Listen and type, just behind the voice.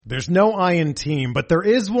There's no I in team, but there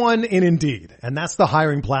is one in Indeed, and that's the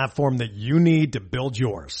hiring platform that you need to build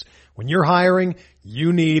yours. When you're hiring,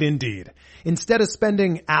 you need Indeed. Instead of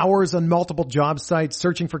spending hours on multiple job sites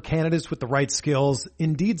searching for candidates with the right skills,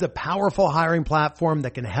 Indeed's a powerful hiring platform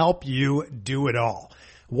that can help you do it all.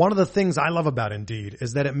 One of the things I love about Indeed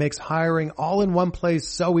is that it makes hiring all in one place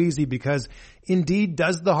so easy because Indeed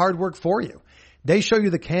does the hard work for you. They show you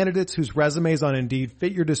the candidates whose resumes on Indeed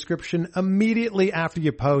fit your description immediately after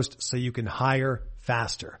you post so you can hire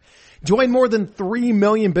faster. Join more than 3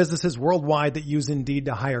 million businesses worldwide that use Indeed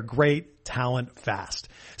to hire great talent fast.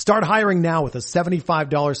 Start hiring now with a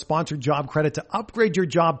 $75 sponsored job credit to upgrade your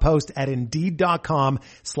job post at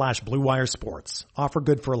Indeed.com/Blue Wire Sports. Offer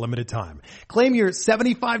good for a limited time. Claim your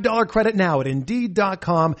 $75 credit now at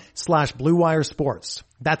Indeed.com/Blue Wire Sports.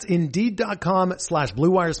 That's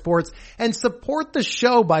Indeed.com/Blue Wire Sports, and support the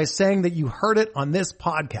show by saying that you heard it on this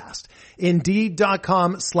podcast.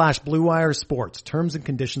 Indeed.com/Blue Wire Sports. Terms and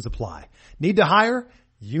conditions apply. Need to hire?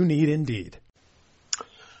 You need Indeed.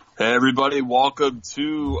 Hey everybody, welcome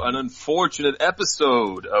to an unfortunate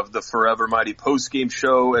episode of the Forever Mighty postgame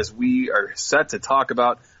show as we are set to talk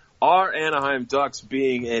about our Anaheim Ducks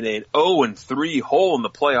being in an 0-3 hole in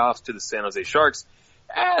the playoffs to the San Jose Sharks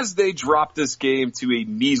as they drop this game to a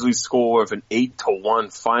measly score of an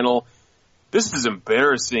 8-1 final. This is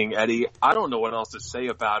embarrassing, Eddie. I don't know what else to say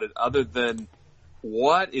about it other than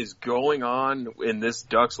what is going on in this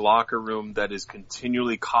Ducks locker room that is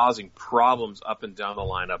continually causing problems up and down the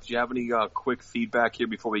lineup. Do you have any quick feedback here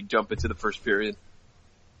before we jump into the first period?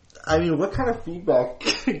 I mean, what kind of feedback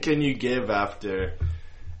can you give after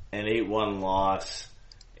an 8-1 loss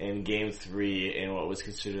in Game 3 in what was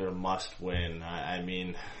considered a must-win? I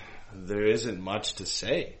mean, there isn't much to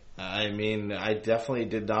say. I mean, I definitely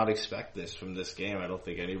did not expect this from this game. I don't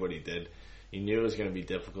think anybody did. You knew it was going to be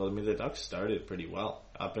difficult. I mean, the Ducks started pretty well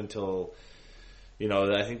up until,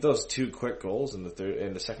 I think those two quick goals in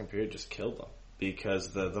the second period just killed them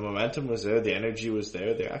because the momentum was there, the energy was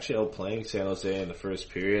there. They're actually outplaying San Jose in the first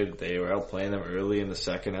period. They were outplaying them early in the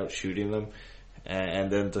second, out shooting them,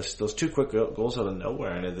 and then those two quick goals out of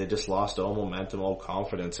nowhere, and they just lost all momentum, all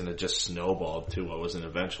confidence, and it just snowballed to what was an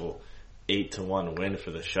eventual 8-1 win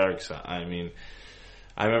for the Sharks. I mean,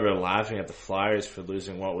 I remember laughing at the Flyers for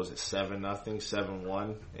losing, 7-0,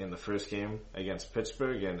 7-1 in the first game against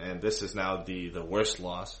Pittsburgh, and this is now the worst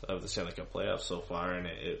loss of the Stanley Cup playoffs so far, and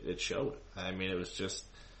it showed. I mean, it was just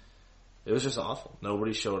awful.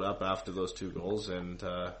 Nobody showed up after those two goals, and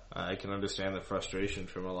I can understand the frustration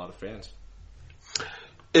from a lot of fans.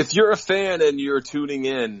 If you're a fan and you're tuning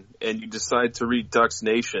in and you decide to read Ducks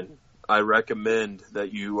Nation, I recommend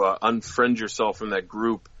that you unfriend yourself from that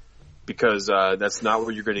group, because that's not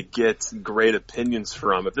where you're going to get great opinions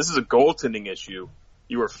from. If this is a goaltending issue,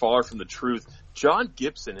 you are far from the truth. John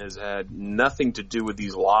Gibson has had nothing to do with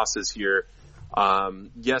these losses here.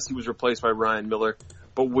 Yes, he was replaced by Ryan Miller,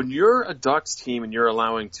 but when you're a Ducks team and you're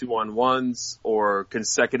allowing 2-on-1s or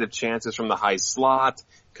consecutive chances from the high slot,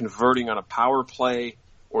 converting on a power play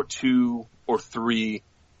or 2 or 3,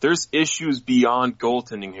 there's issues beyond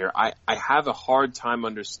goaltending here. I have a hard time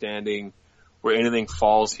understanding where anything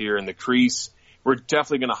falls here in the crease. We're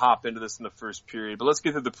definitely going to hop into this in the first period, but let's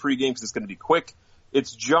get to the pregame because it's going to be quick.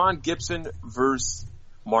 It's John Gibson versus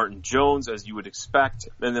Martin Jones, as you would expect.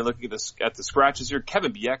 And then looking at the scratches here,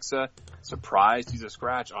 Kevin Bieksa, surprised he's a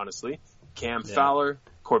scratch, honestly. Cam Fowler,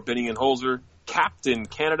 Corbinian Holzer, Captain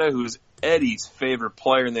Canada, who's Eddie's favorite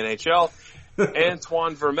player in the NHL,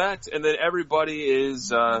 Antoine Vermette, and then everybody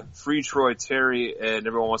is free Troy Terry, and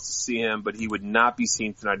everyone wants to see him, but he would not be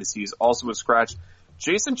seen tonight as he's also a scratch.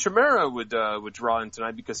 Jason Chimera would draw in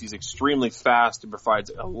tonight because he's extremely fast and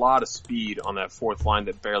provides a lot of speed on that fourth line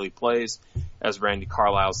that barely plays, as Randy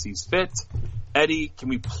Carlyle sees fit. Eddie, can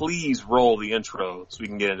we please roll the intro so we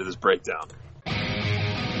can get into this breakdown? Trying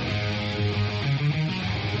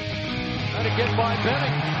to get by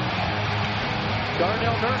Benning.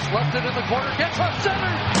 Darnell Nurse left it in the corner, gets left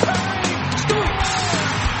center, Perry, scores!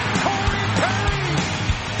 Corey Perry!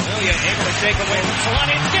 William able to take away from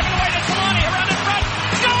Solani, it's given away to Solani, around in front,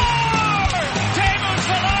 score! Teemu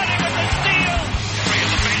Solani with the steal! Three in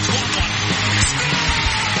the face, 1-1.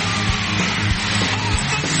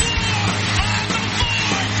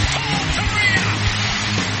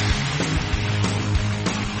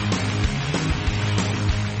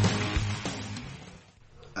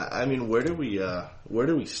 I mean, where do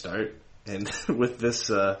we start? And with this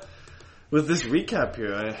recap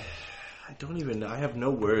here, I don't even know. I have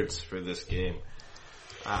no words for this game.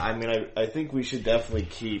 I mean, I think we should definitely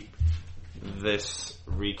keep this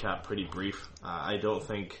recap pretty brief. I don't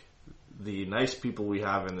think the nice people we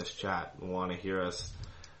have in this chat want to hear us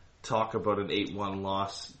talk about an 8-1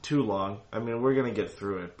 loss too long. I mean, we're going to get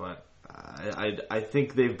through it, but I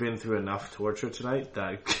think they've been through enough torture tonight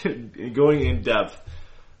that going in depth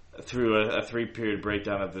through a 3-period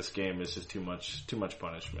breakdown of this game is just too much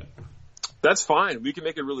punishment. That's fine. We can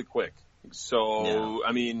make it really quick. So, yeah.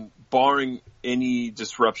 I mean, barring any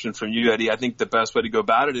disruption from you, Eddie, I think the best way to go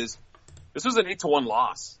about it is this was an 8-1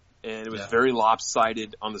 loss, and it was very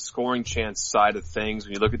lopsided on the scoring chance side of things.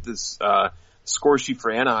 When you look at this score sheet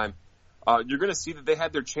for Anaheim, you're going to see that they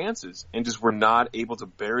had their chances and just were not able to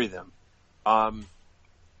bury them.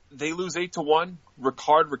 They lose 8-1.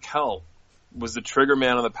 Rickard Rakell was the trigger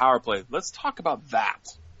man on the power play. Let's talk about that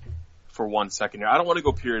for 1 second here. I don't want to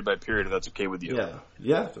go period by period if that's okay with you.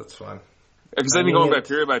 Yeah, that's fine. Because I mean, going by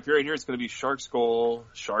period here, it's going to be Sharks goal,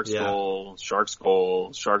 goal, Sharks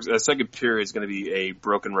goal, Sharks. The second period is going to be a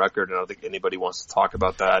broken record, and I don't think anybody wants to talk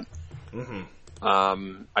about that.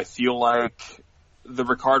 Mm-hmm. I feel like the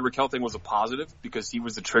Rickard Rakell thing was a positive because he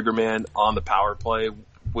was the trigger man on the power play,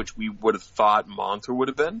 which we would have thought Montour would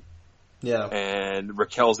have been. Yeah. And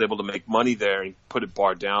Rakell's able to make money there and put it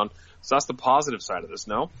bar down. So that's the positive side of this,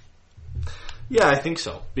 no? Yeah, I think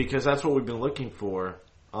so. Because that's what we've been looking for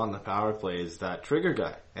on the power play is that trigger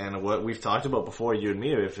guy. And what we've talked about before, you and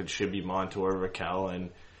me, if it should be Montour or Rakell, and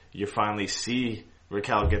you finally see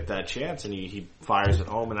Rakell get that chance and he fires it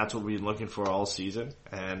home, and that's what we've been looking for all season.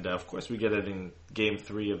 And of course we get it in Game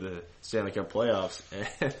 3 of the Stanley Cup playoffs,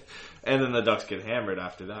 and then the Ducks get hammered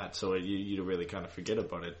after that. So you really kind of forget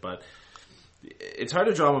about it. But it's hard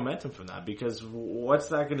to draw momentum from that because what's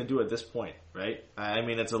that going to do at this point, right? I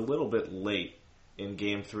mean, it's a little bit late in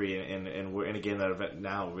Game 3, and we're in a game that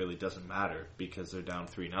now really doesn't matter because they're down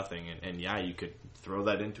 3-0. And yeah, you could throw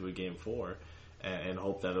that into a Game 4 and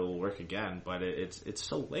hope that it will work again. But it's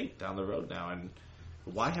so late down the road now, and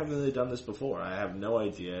why haven't they done this before? I have no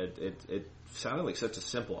idea. It sounded like such a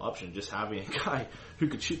simple option, just having a guy who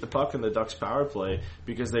could shoot the puck in the Ducks power play,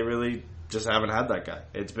 because they really just haven't had that guy.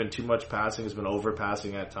 It's been too much passing. It's been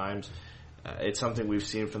overpassing at times. It's something we've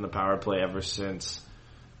seen from the power play ever since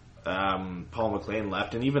Paul McLean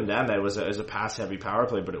left, and even then it was a pass-heavy power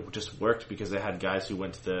play, but it just worked because they had guys who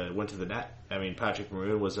went to the net. I mean, Patrick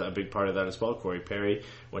Maroon was a big part of that as well. Corey Perry,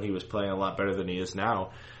 when he was playing a lot better than he is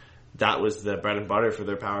now, that was the bread and butter for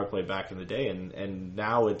their power play back in the day, and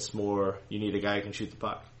now it's more you need a guy who can shoot the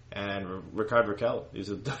puck. And Rickard Rakell is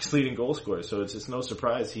a Ducks leading goal scorer, so it's no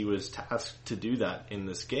surprise he was tasked to do that in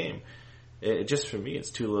this game. Just for me,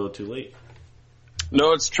 it's too little too late.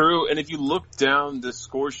 No, it's true. And if you look down the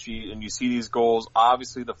score sheet and you see these goals,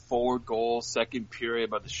 obviously the forward goal, second period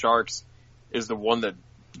by the Sharks is the one that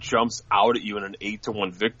jumps out at you in an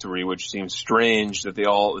 8-1 victory, which seems strange that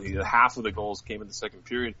half of the goals came in the second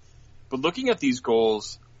period. But looking at these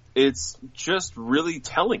goals, it's just really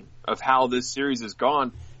telling of how this series has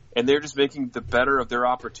gone, and they're just making the better of their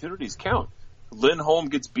opportunities count. Lindholm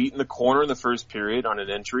gets beat in the corner in the first period on an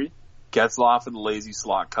entry. Getzlaf in the lazy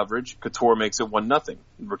slot coverage. Couture makes it 1-0.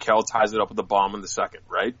 Rakell ties it up with a bomb in the second,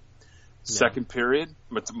 right? Yeah. Second period,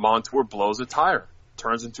 Montour blows a tire.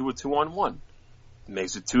 Turns into a 2-on-1.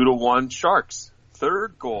 Makes it 2-1 Sharks.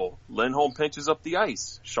 Third goal, Lindholm pinches up the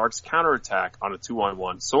ice. Sharks counterattack on a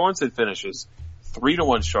 2-on-1. Sorensen finishes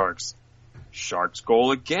 3-1 Sharks. Sharks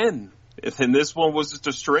goal again. And this one was just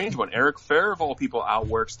a strange one. Eric Fehr, of all people,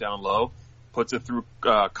 outworks down low. Puts it through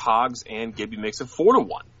Cogs, and Gibby makes it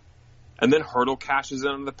 4-1. And then Hertl cashes in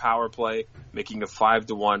on the power play, making a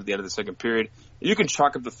 5-1 at the end of the second period. You can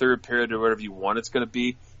chalk up the third period or whatever you want it's going to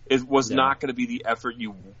be. It was not going to be the effort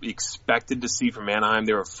you expected to see from Anaheim.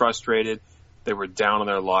 They were frustrated. They were down on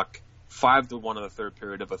their luck. 5-1 in the third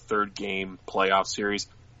period of a third game playoff series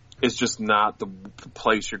is just not the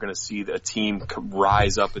place you're going to see a team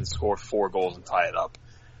rise up and score 4 goals and tie it up.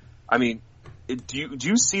 I mean, do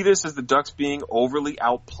you see this as the Ducks being overly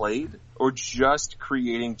outplayed or just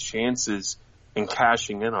creating chances and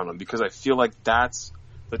cashing in on them? Because I feel like that's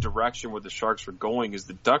the direction where the Sharks were going, is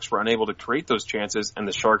the Ducks were unable to create those chances and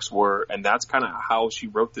the Sharks were, and that's kind of how she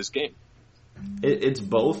wrote this game. It's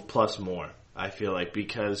both plus more, I feel like,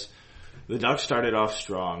 because the Ducks started off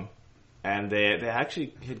strong and they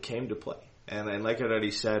actually had came to play. And like I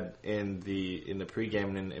already said in the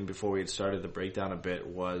pregame and before we had started the breakdown a bit,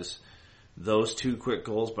 was those 2 quick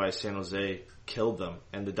goals by San Jose killed them,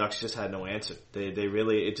 and the Ducks just had no answer. They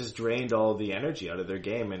really, it just drained all the energy out of their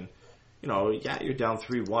game. And you're down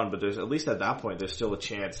 3-1, but there's at least at that point there's still a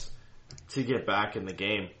chance to get back in the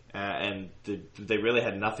game. And they really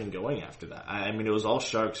had nothing going after that. I mean, it was all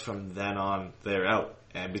Sharks from then on. They're out,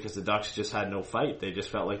 and because the Ducks just had no fight, they just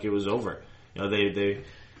felt like it was over. They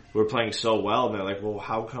were playing so well, and they're like, well,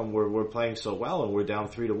 how come we're playing so well and we're down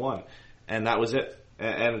 3-1? And that was it.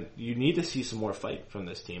 And you need to see some more fight from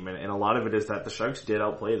this team. And a lot of it is that the Sharks did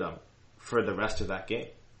outplay them for the rest of that game.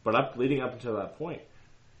 But leading up until that point,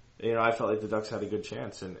 I felt like the Ducks had a good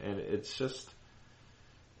chance. And it's just,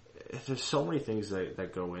 there's so many things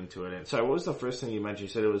that go into it. And sorry, what was the first thing you mentioned?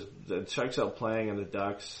 You said it was the Sharks outplaying and the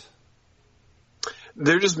Ducks.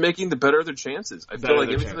 They're just making the better of their chances. I feel like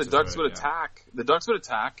every time the Ducks would attack, the Ducks would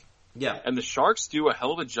attack. Yeah. And the Sharks do a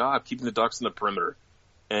hell of a job keeping the Ducks in the perimeter.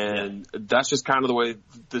 And that's just kind of the way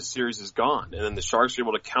this series has gone. And then the Sharks are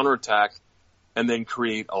able to counterattack and then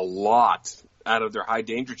create a lot out of their high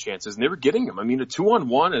danger chances. And they were getting them. I mean, a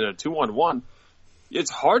 2-on-1 and a 2-on-1, it's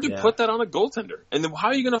hard to put that on a goaltender. And then how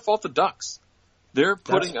are you going to fault the Ducks? They're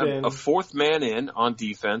putting a fourth man in on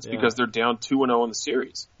defense because they're down 2-0 in the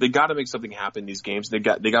series. They got to make something happen in these games. They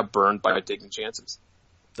got burned by taking chances.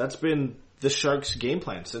 That's been the Sharks' game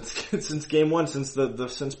plan since game one,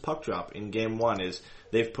 since puck drop in game one. Is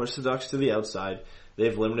they've pushed the Ducks to the outside.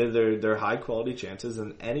 They've limited their high quality chances,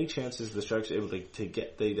 and any chances the Sharks are able to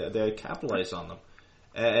get, they capitalize on them.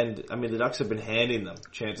 And I mean, the Ducks have been handing them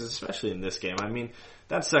chances, especially in this game. I mean,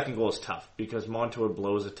 that second goal is tough because Montour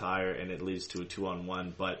blows a tire and it leads to a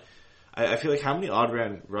 2-on-1. But I feel like how many odd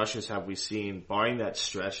man rushes have we seen, barring that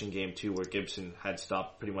stretch in game two where Gibson had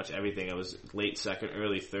stopped pretty much everything. It was late second,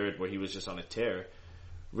 early third where he was just on a tear.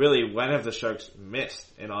 Really, when have the Sharks missed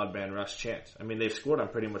an odd man rush chance? I mean, they've scored on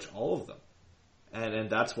pretty much all of them. And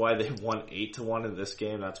that's why they won 8-1 in this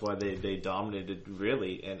game. That's why they dominated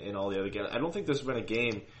really in all the other games. I don't think there's been a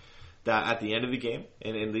game that at the end of the game,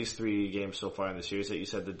 and in these three games so far in the series, that you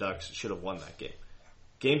said the Ducks should have won that game.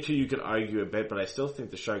 Game two, you could argue a bit, but I still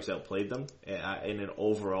think the Sharks outplayed them in an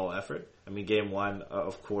overall effort. I mean, game one,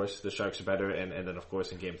 of course, the Sharks are better, and then, of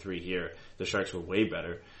course, in game three here, the Sharks were way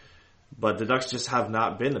better. But the Ducks just have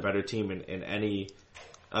not been the better team in any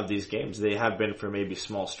of these games. They have been for maybe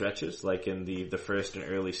small stretches, like in the first and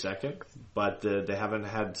early second, but they haven't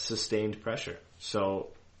had sustained pressure. So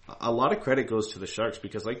a lot of credit goes to the Sharks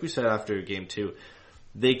because, like we said after game two,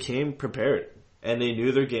 they came prepared and they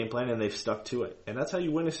knew their game plan and they've stuck to it. And that's how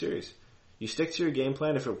you win a series. You stick to your game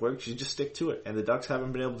plan. If it works, you just stick to it. And the Ducks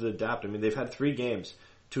haven't been able to adapt. I mean, they've had 3 games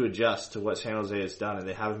to adjust to what San Jose has done, and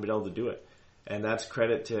they haven't been able to do it. And that's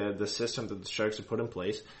credit to the system that the Sharks have put in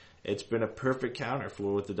place. It's been a perfect counter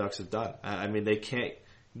for what the Ducks have done. I mean, they can't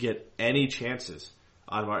get any chances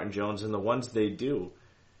on Martin Jones, and the ones they do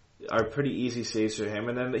are pretty easy saves for him.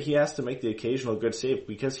 And then he has to make the occasional good save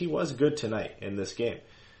because he was good tonight in this game.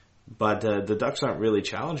 But the Ducks aren't really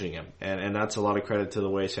challenging him, and that's a lot of credit to the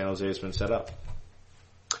way San Jose has been set up.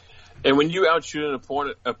 And when you outshoot an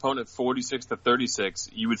opponent 46-36,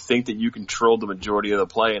 you would think that you controlled the majority of the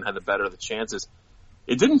play and had the better of the chances.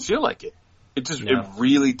 It didn't feel like it. It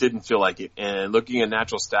really didn't feel like it. And looking at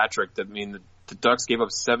natural stat trick, that mean the Ducks gave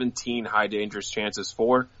up 17 high dangerous chances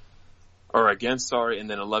and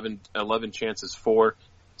then 11 chances for.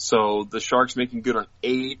 So the Sharks making good on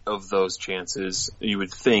 8 of those chances, you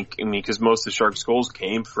would think. I mean, because most of the Sharks' goals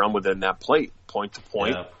came from within that plate, point to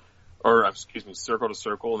point. Yeah. Circle to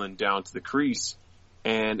circle and then down to the crease.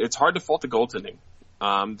 And it's hard to fault the goaltending.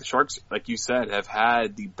 The Sharks, like you said, have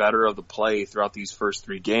had the better of the play throughout these first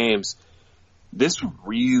 3 games. This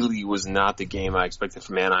really was not the game I expected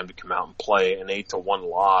from Anaheim to come out and play, an 8-1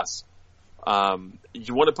 loss.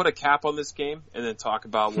 You want to put a cap on this game and then talk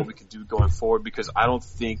about what we can do going forward, because I don't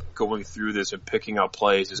think going through this and picking up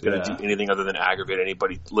plays is going to do anything other than aggravate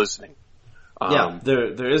anybody listening.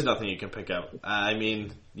 There is nothing you can pick up. I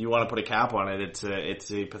mean, you want to put a cap on it.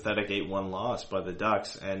 It's a pathetic 8-1 loss by the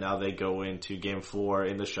Ducks, and now they go into Game 4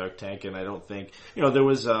 in the Shark Tank. And I don't think there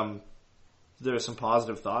was some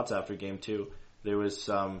positive thoughts after Game 2. There was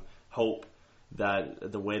some hope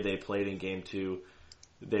that the way they played in Game 2,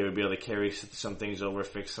 they would be able to carry some things over,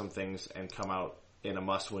 fix some things, and come out in a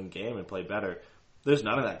must-win game and play better. There's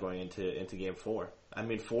none of that going into Game 4. I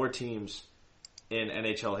mean, 4 teams in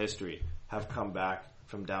NHL history have come back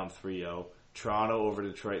from down 3-0. Toronto over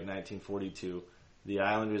Detroit in 1942. The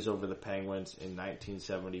Islanders over the Penguins in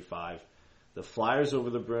 1975. The Flyers over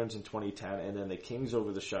the Bruins in 2010. And then the Kings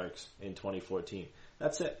over the Sharks in 2014.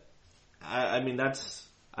 That's it. I mean, I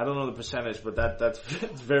don't know the percentage, but that's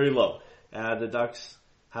very low. The Ducks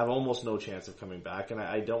have almost no chance of coming back. And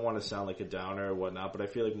I don't want to sound like a downer or whatnot, but I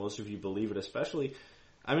feel like most of you believe it, especially...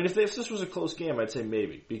 I mean, if this was a close game, I'd say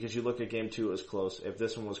maybe, because you look at Game 2, it was close. If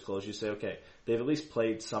this one was close, you say, okay, they've at least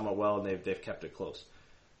played somewhat well and they've kept it close.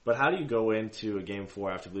 But how do you go into a Game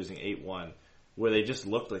 4 after losing 8-1 where they just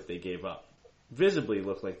looked like they gave up? Visibly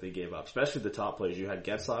looked like they gave up, especially the top players. You had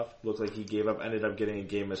Getzlaf, looked like he gave up, ended up getting a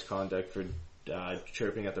game misconduct for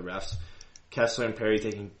chirping at the refs. Kessler and Perry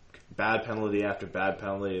taking bad penalty after bad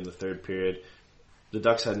penalty in the third period. the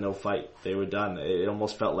Ducks had no fight. They were done. It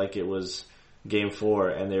almost felt like it was Game 4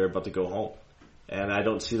 and they were about to go home. And I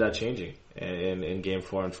don't see that changing in Game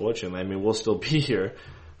 4, unfortunately. I mean, we'll still be here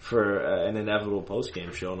for an inevitable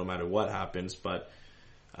post-game show no matter what happens. But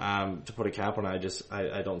to put a cap on it,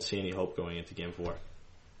 I don't see any hope going into Game 4.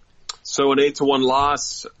 So an 8-1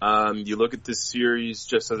 loss, you look at this series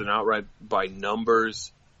just as an outright by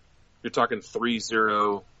numbers, you're talking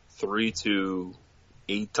 3-0, 3-2,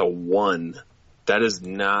 8-1. That is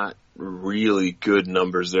not really good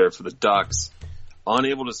numbers there for the Ducks.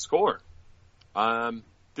 Unable to score.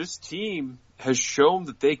 This team has shown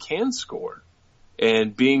that they can score.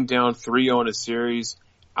 And being down 3-0 in a series,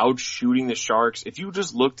 out-shooting the Sharks, if you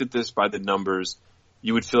just looked at this by the numbers,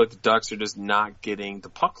 you would feel like the Ducks are just not getting the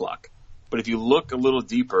puck luck. But if you look a little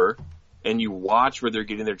deeper and you watch where they're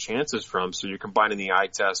getting their chances from, so you're combining the eye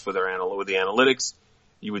test with the analytics,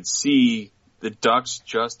 you would see the Ducks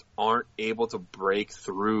just aren't able to break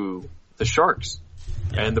through the Sharks.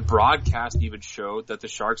 And the broadcast even showed that the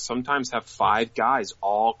Sharks sometimes have 5 guys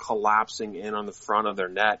all collapsing in on the front of their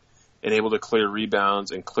net and able to clear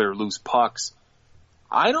rebounds and clear loose pucks.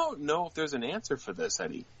 I don't know if there's an answer for this,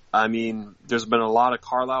 Eddie. I mean, there's been a lot of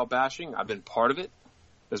Carlisle bashing. I've been part of it.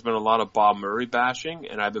 There's been a lot of Bob Murray bashing,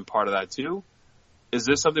 and I've been part of that too. Is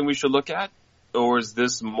this something we should look at? Or is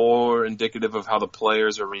this more indicative of how the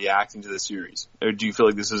players are reacting to the series? Or do you feel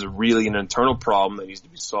like this is really an internal problem that needs to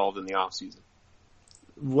be solved in the offseason?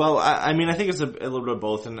 Well, I mean, I think it's a little bit of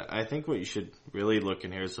both, and I think what you should really look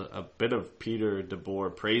in here is a bit of Peter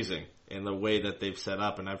DeBoer praising in the way that they've set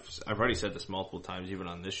up, and I've already said this multiple times, even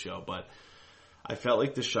on this show, but I felt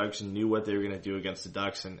like the Sharks knew what they were going to do against the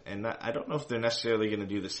Ducks, and I don't know if they're necessarily going to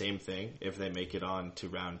do the same thing if they make it on to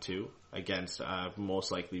round 2 against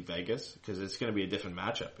most likely Vegas, because it's going to be a different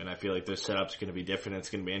matchup, and I feel like their setup's going to be different.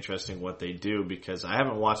 It's going to be interesting what they do, because I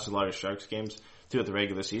haven't watched a lot of Sharks games throughout the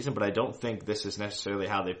regular season, but I don't think this is necessarily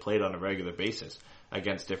how they played on a regular basis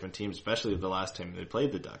against different teams, especially the last time they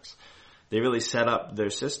played the Ducks. They really set up their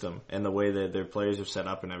system and the way that their players are set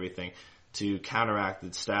up and everything to counteract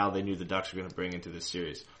the style they knew the Ducks were going to bring into this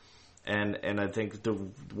series. And I think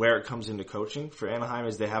where it comes into coaching for Anaheim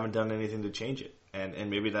is they haven't done anything to change it. And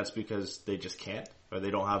maybe that's because they just can't, or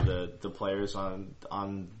they don't have the players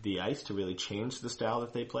on the ice to really change the style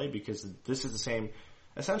that they play, because this is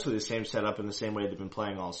essentially the same setup in the same way they've been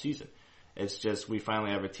playing all season. It's just we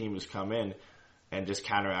finally have a team who's come in and just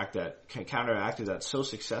counteracted that so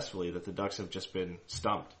successfully that the Ducks have just been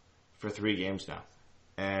stumped for 3 games now.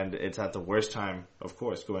 And it's at the worst time, of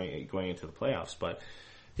course, going into the playoffs. But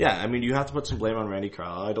yeah, I mean, you have to put some blame on Randy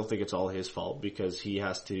Carlisle. I don't think it's all his fault, because he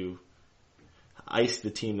has to ice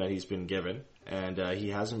the team that he's been given, and he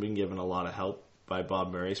hasn't been given a lot of help by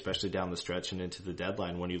Bob Murray, especially down the stretch and into the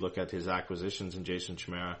deadline when you look at his acquisitions in Jason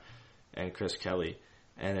Chimera and Chris Kelly.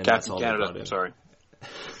 And then Captain Canada, I'm sorry.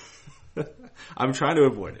 I'm trying to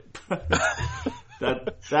avoid it.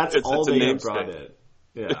 That's all they have brought in.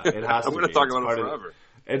 Yeah, it has to I'm going to talk about it forever.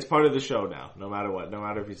 It's part of the show now, no matter what, no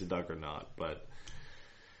matter if he's a Duck or not. But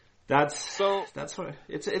that's what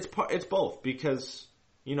it's both, because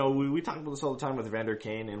you know we talk about this all the time with Vander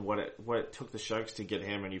Kane and what it took the Sharks to get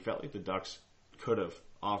him, and you felt like the Ducks could have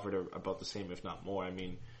offered about the same, if not more. I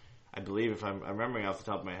mean, I believe if I'm remembering off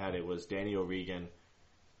the top of my head, it was Danny O'Regan,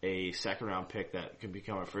 a second-round pick that could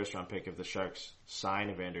become a first-round pick if the Sharks sign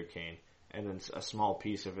Evander Kane, and then a small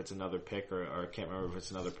piece if it's another pick, or I can't remember if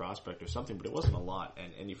it's another prospect or something, but it wasn't a lot,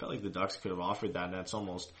 and you felt like the Ducks could have offered that, and that's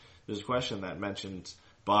almost, there's a question that mentions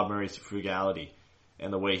Bob Murray's frugality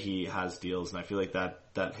and the way he has deals, and I feel like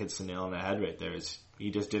that hits the nail on the head right there, is he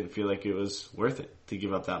just didn't feel like it was worth it to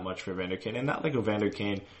give up that much for Evander Kane, and not like Evander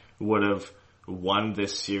Kane would have won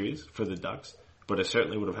this series for the Ducks, but it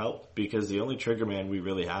certainly would have helped, because the only trigger man we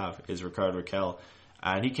really have is Rickard Rakell,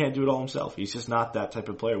 and he can't do it all himself. He's just not that type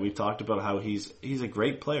of player. We've talked about how he's a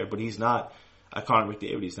great player, but he's not a Connor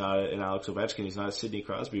McDavid. He's not an Alex Ovechkin. He's not a Sidney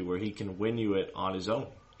Crosby, where he can win you it on his own.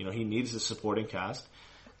 You know, he needs a supporting cast,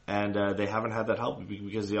 and they haven't had that help,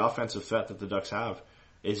 because the offensive threat that the Ducks have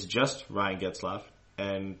is just Ryan Getzlaf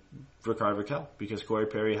and Rickard Rakell, because Corey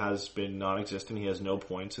Perry has been non-existent. He has no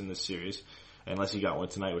points in this series, unless he got one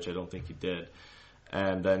tonight, which I don't think he did.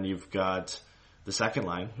 And then you've got the second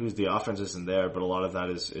line, whose the offense isn't there, but a lot of that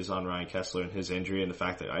is on Ryan Kessler and his injury, and the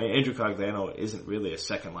fact that Andrew Cogliano isn't really a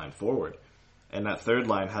second line forward. And that third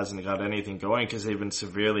line hasn't got anything going, because they've been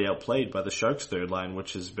severely outplayed by the Sharks' third line,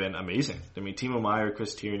 which has been amazing. I mean, Timo Meier,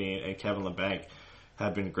 Chris Tierney, and Kevin Labanc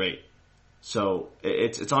have been great. So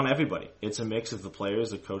it's on everybody. It's a mix of the players,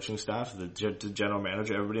 the coaching staff, the general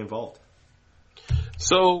manager, everybody involved.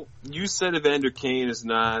 So you said Evander Kane is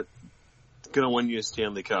not going to win you a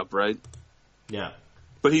Stanley Cup, right? Yeah.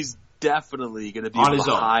 But he's definitely going to be On able his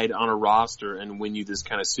to own. hide on a roster and win you this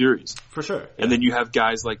kind of series. For sure. And then you have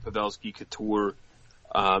guys like Pavelski, Couture,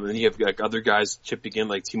 and then you have like other guys chipping in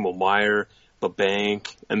like Timo Meier,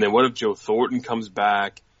 LeBanc, and then what if Joe Thornton comes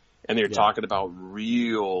back? And they're talking about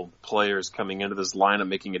real players coming into this lineup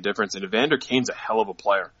making a difference. And Evander Kane's a hell of a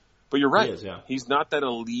player. But you're right. He is, yeah. He's not that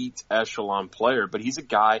elite echelon player, but he's a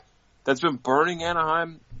guy that's been burning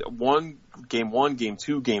Anaheim game 1, game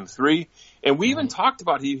 2, game 3. And we even talked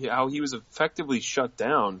about how he was effectively shut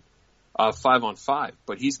down 5-on-5.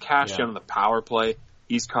 But he's cashed in on the power play.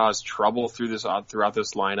 He's caused trouble throughout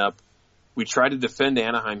this lineup. We tried to defend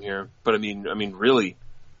Anaheim here, but I mean, really,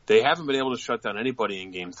 they haven't been able to shut down anybody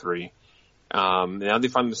in Game 3. Now they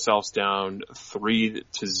find themselves down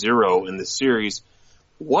 3-0 in the series.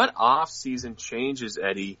 What off-season changes,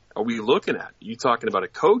 Eddie, are we looking at? You talking about a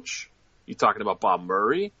coach? You talking about Bob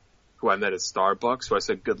Murray, who I met at Starbucks, who I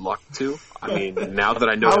said good luck to? I mean, now that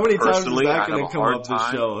I know him personally, I have a hard time. How many times is that going to come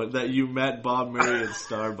up the show that you met Bob Murray at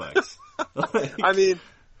Starbucks? I mean,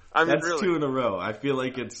 that's really. 2 in a row. I feel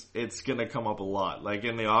like it's going to come up a lot. Like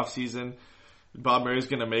in the off season, Bob Murray's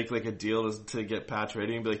going to make like a deal to get Patch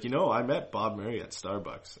ready and be like, I met Bob Murray at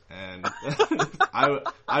Starbucks, and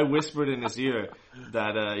I whispered in his ear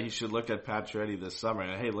that he should look at Patch ready this summer.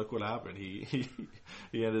 And hey, look what happened. He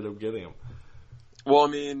ended up getting him. Well, I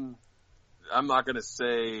mean, I'm not going to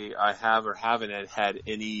say I have or haven't had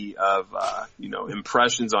any of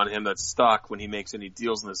impressions on him that stuck when he makes any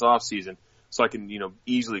deals in this off season. So I can,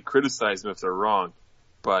 easily criticize them if they're wrong.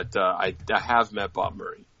 But I have met Bob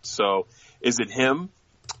Murray. So is it him?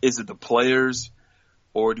 Is it the players?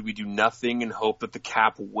 Or do we do nothing and hope that the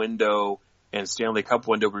cap window and Stanley Cup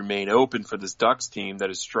window remain open for this Ducks team that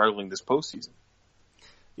is struggling this postseason?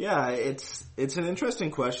 Yeah, it's an interesting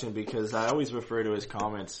question because I always refer to his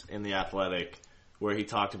comments in The Athletic where he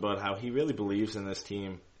talked about how he really believes in this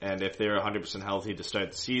team. And if they're 100% healthy to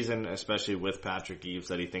start the season, especially with Patrick Eaves,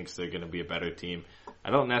 that he thinks they're going to be a better team. I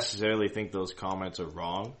don't necessarily think those comments are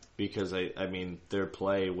wrong because, I mean, their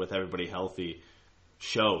play with everybody healthy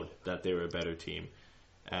showed that they were a better team.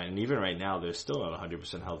 And even right now, they're still not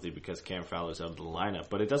 100% healthy because Cam Fowler's out of the lineup.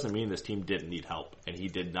 But it doesn't mean this team didn't need help, and he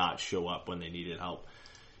did not show up when they needed help.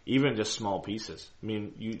 Even just small pieces. I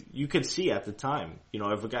mean, you could see at the time,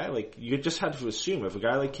 if a guy like, you just had to assume if a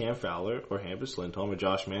guy like Cam Fowler or Hampus Lindholm or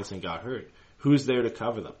Josh Manson got hurt, who's there to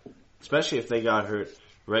cover them? Especially if they got hurt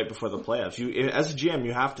right before the playoffs. As a GM,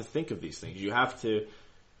 you have to think of these things. You have to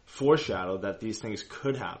foreshadow that these things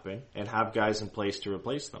could happen and have guys in place to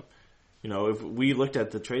replace them. If we looked at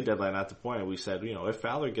the trade deadline at the point and we said, if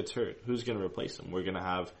Fowler gets hurt, who's going to replace him? We're going to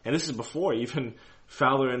have, and this is before even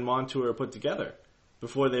Fowler and Montour are put together.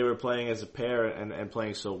 Before they were playing as a pair and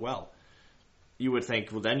playing so well. You would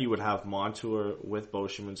think, well, then you would have Montour with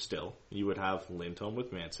Beauchemin still. You would have Lindholm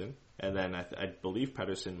with Manson. And then I believe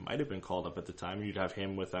Pettersson might have been called up at the time. You'd have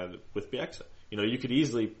him with Bieksa. You could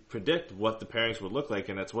easily predict what the pairings would look like,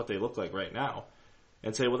 and that's what they look like right now.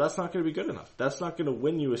 And say, well, that's not going to be good enough. That's not going to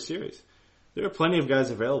win you a series. There are plenty of guys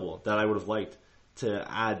available that I would have liked to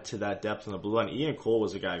add to that depth in the blue line. Ian Cole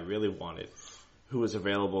was a guy I really wanted, who was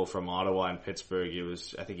available from Ottawa and Pittsburgh.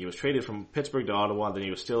 I think he was traded from Pittsburgh to Ottawa, then he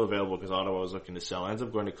was still available because Ottawa was looking to sell. Ends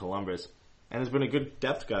up going to Columbus, and has been a good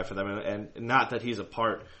depth guy for them. And not that he's a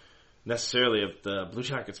part necessarily of the Blue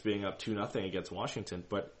Jackets being up 2-0 against Washington,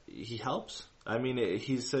 but he helps. I mean,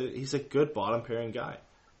 he's a good bottom pairing guy,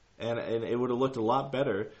 and it would have looked a lot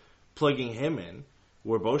better plugging him in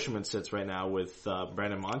where Beauchemin sits right now with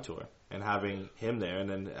Brandon Montour and having him there, and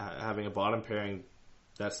then having a bottom pairing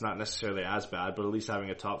that's not necessarily as bad, but at least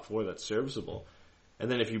having a top 4 that's serviceable.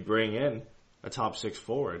 And then if you bring in a top 6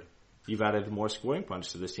 forward, you've added more scoring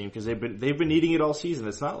punch to this team because they've been needing it all season.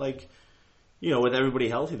 It's not like, with everybody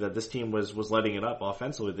healthy that this team was letting it up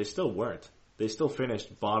offensively. They still weren't. They still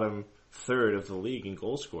finished bottom third of the league in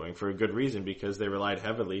goal scoring for a good reason because they relied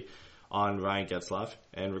heavily on Ryan Getzlaf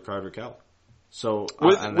and Rickard Rakell. So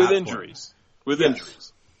with injuries.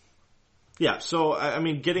 Injuries. Yeah, so, I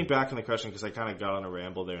mean, getting back on the question, because I kind of got on a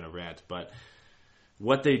ramble there in a rant, but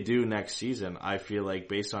what they do next season, I feel like,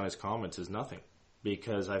 based on his comments, is nothing.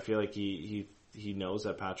 Because I feel like he knows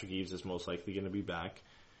that Patrick Eaves is most likely going to be back,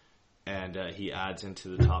 and he adds into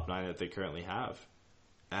the top 9 that they currently have.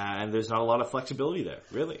 And there's not a lot of flexibility there,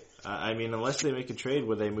 really. I mean, unless they make a trade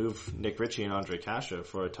where they move Nick Ritchie and Andre Kasha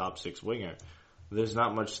for a top 6 winger, there's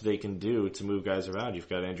not much they can do to move guys around. You've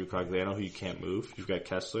got Andrew Cogliano, who you can't move. You've got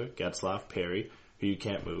Kessler, Getzlaf, Perry, who you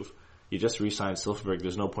can't move. You just re-signed Silfverberg.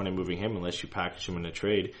 There's no point in moving him unless you package him in a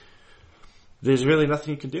trade. There's really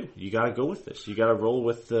nothing you can do. You got to go with this. You got to roll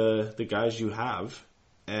with the guys you have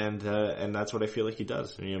And that's what I feel like he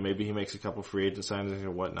does. Maybe he makes a couple free agent signings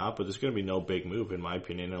or whatnot, but there's going to be no big move, in my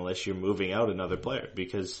opinion, unless you're moving out another player.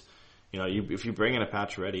 Because, if you bring in a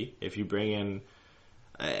Pacioretty, if you bring in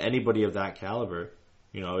anybody of that caliber,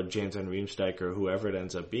 James Van Riemsdyk or whoever it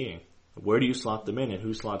ends up being, where do you slot them in and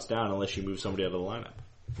who slots down unless you move somebody out of the lineup?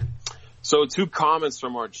 So 2 comments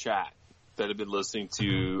from our chat that have been listening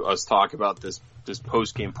to us talk about this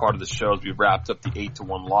post-game part of the show as we wrapped up the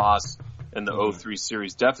 8-1 loss and the 0-3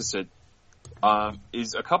 series deficit.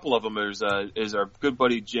 Is a couple of them is our good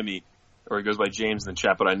buddy Jimmy, or he goes by James in the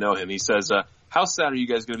chat, but I know him. He says, how sad are you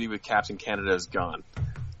guys going to be with Captain Canada is gone?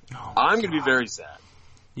 I'm going to be very sad.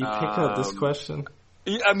 You picked out this question?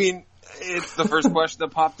 I mean, it's the first question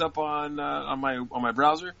that popped up on my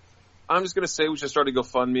browser. I'm just going to say we should start a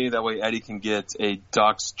GoFundMe. That way Eddie can get a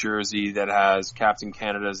Ducks jersey that has Captain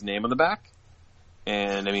Canada's name on the back.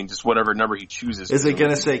 And, just whatever number he chooses. Is it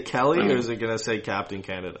going to say Kelly or is it going to say Captain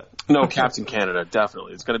Canada? No, Captain Canada,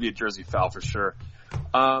 definitely. It's going to be a jersey foul for sure.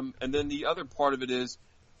 And then the other part of it is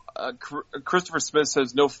Christopher Smith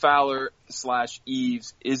says no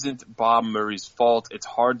Fowler/Eves isn't Bob Murray's fault. It's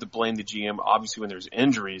hard to blame the GM, obviously, when there's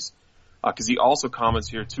injuries. Because he also comments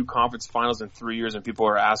here, 2 conference finals in 3 years, and people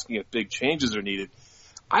are asking if big changes are needed.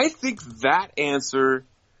 I think that answer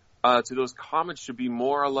to those comments should be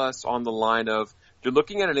more or less on the line of, you're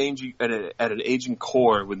looking at an aging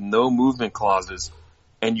core with no movement clauses,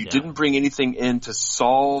 and you didn't bring anything in to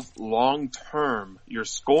solve long-term your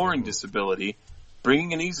scoring disability.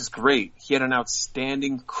 Bringing in Eves is great. He had an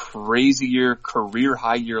outstanding, crazy year,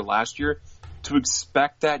 career-high year last year. To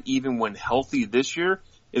expect that even when healthy this year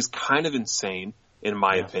is kind of insane, in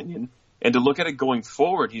my opinion. And to look at it going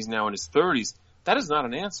forward, he's now in his 30s, that is not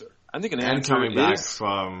an answer. I think an answer coming back is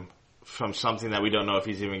from something that we don't know if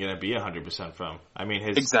he's even going to be 100% from.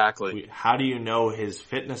 Exactly. How do you know his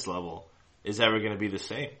fitness level is ever going to be the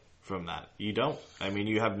same from that? You don't.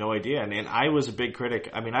 You have no idea. And I was a big critic.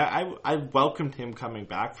 I welcomed him coming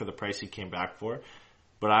back for the price he came back for,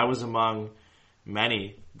 but I was among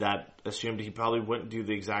many that assumed he probably wouldn't do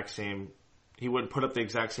the exact same. He wouldn't put up the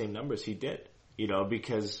exact same numbers he did,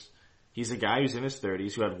 because he's a guy who's in his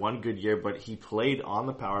 30s who had one good year, but he played on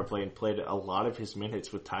the power play and played a lot of his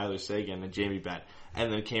minutes with Tyler Seguin and Jamie Benn,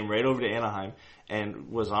 and then came right over to Anaheim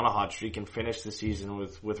and was on a hot streak and finished the season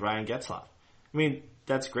with Ryan Getzlaf.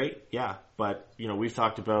 That's great, yeah, but we've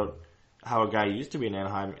talked about how a guy used to be in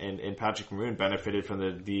Anaheim, and Patrick Maroon benefited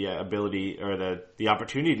from the ability or the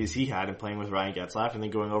opportunities he had in playing with Ryan Getzlaf and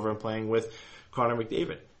then going over and playing with Connor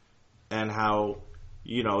McDavid. And how,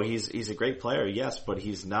 he's a great player, yes, but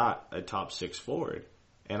he's not a top 6 forward.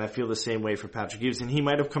 And I feel the same way for Patrick Eves. And he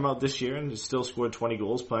might have come out this year and still scored 20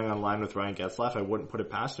 goals playing on line with Ryan Getzlaf. I wouldn't put it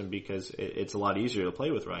past him because it's a lot easier to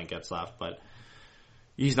play with Ryan Getzlaf. But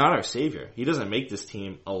he's not our savior. He doesn't make this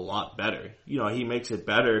team a lot better. He makes it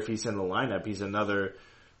better if he's in the lineup. He's another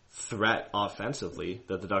threat offensively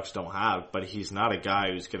that the Ducks don't have, but he's not a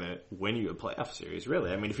guy who's going to win you a playoff series,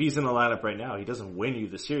 really. If he's in the lineup right now, he doesn't win you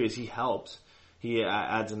the series. He helps. He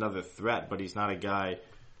adds another threat, but he's not a guy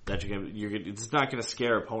that it's not going to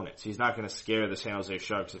scare opponents. He's not going to scare the San Jose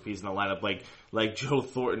Sharks if he's in the lineup like Joe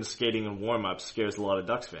Thornton skating in warm-ups scares a lot of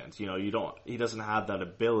Ducks fans. He doesn't have that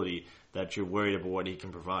ability that you're worried about what he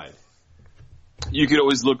can provide. You could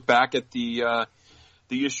always look back at the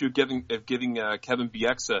issue of giving Kevin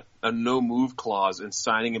Bieksa a no-move clause and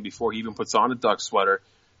signing him before he even puts on a Duck sweater,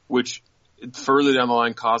 which further down the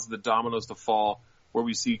line caused the dominoes to fall, where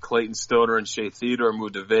we see Clayton Stoner and Shea Theodore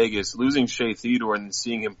move to Vegas. Losing Shea Theodore and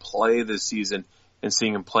seeing him play this season and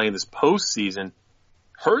seeing him play in this postseason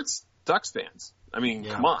hurts Ducks fans.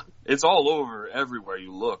 Come on. It's all over everywhere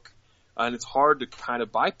you look. And it's hard to kind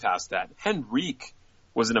of bypass that. Henrique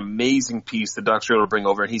was an amazing piece the Ducks were able to bring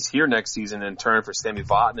over, and he's here next season in turn for Sami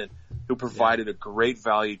Vatanen, who provided a great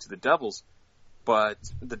value to the Devils. But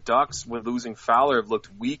the Ducks, with losing Fowler, have looked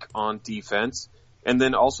weak on defense. And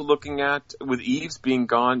then also looking at, with Eves being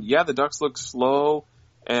gone, the Ducks look slow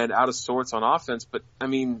and out of sorts on offense. But,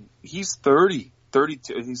 he's 32,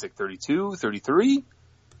 he's like 32, 33.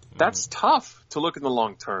 That's tough to look in the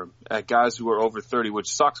long term at guys who are over 30,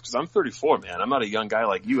 which sucks because I'm 34, man. I'm not a young guy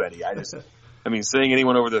like you, Eddie. Saying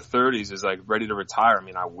anyone over their 30s is like ready to retire.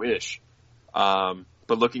 I wish. But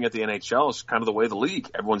looking at the NHL, it's kind of the way of the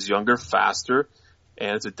league. Everyone's younger, faster,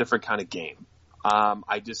 and it's a different kind of game.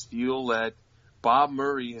 I just feel that Bob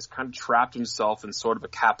Murray has kind of trapped himself in sort of a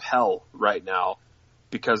cap hell right now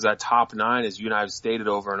because that top 9, as you and I have stated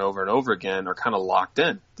over and over and over again, are kind of locked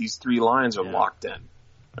in. These 3 lines are locked in.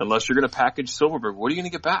 Unless you're going to package Silfverberg, what are you going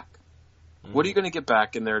to get back? What are you going to get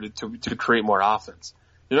back in there to create more offense?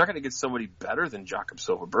 You're not going to get somebody better than Jakob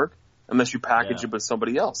Silfverberg. unless you package it with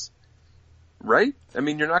somebody else. Right? I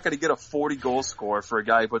mean, you're not going to get a 40-goal scorer for a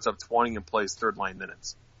guy who puts up 20 and plays third-line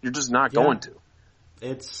minutes. You're just not going to.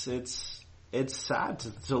 It's sad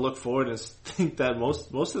to look forward and think that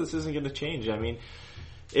most of this isn't going to change. I mean,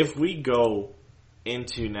 if we go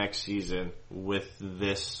into next season with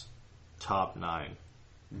this top 9,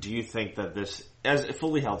 do you think that this, as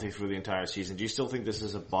fully healthy for the entire season, do you still think this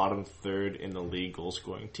is a bottom third in the league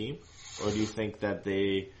goal-scoring team? Or do you think that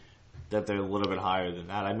they're a little bit higher than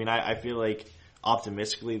that? I mean, I feel like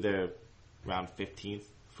optimistically they're around 15th,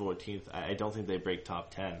 14th. I don't think they break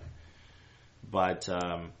top 10. But,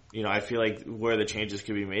 I feel like where the changes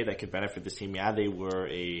could be made that could benefit this team, they were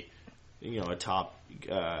a top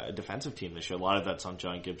defensive team this year. A lot of that's on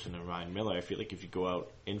John Gibson and Ryan Miller. I feel like if you go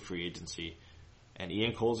out in free agency, and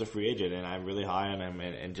Ian Cole's a free agent, and I'm really high on him,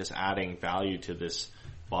 and just adding value to this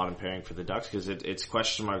bottom pairing for the Ducks, because it's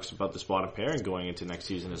question marks about this bottom pairing going into next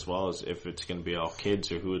season, as well as if it's going to be all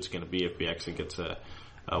kids or who it's going to be if Bieksa gets a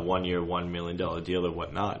 1 year, $1 million deal or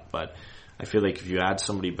whatnot. But I feel like if you add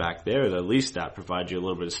somebody back there, at least that provides you a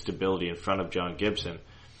little bit of stability in front of John Gibson,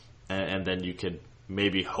 and then you could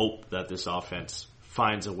maybe hope that this offense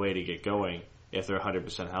finds a way to get going if they're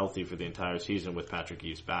 100% healthy for the entire season with Patrick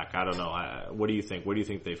Eaves back. I don't know. What do you think? Where do you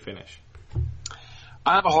think they finish?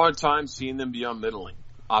 I have a hard time seeing them beyond middling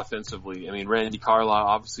offensively. I mean, Randy Carlyle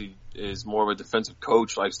obviously is more of a defensive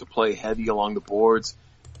coach, likes to play heavy along the boards.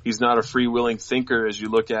 He's not a freewheeling thinker as you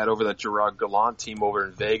look at over that Gerard Gallant team over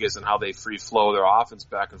in Vegas and how they free flow their offense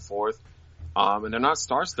back and forth. And they're not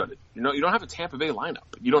star-studded. You don't have a Tampa Bay lineup.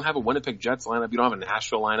 You don't have a Winnipeg Jets lineup. You don't have a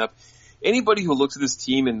Nashville lineup. Anybody who looks at this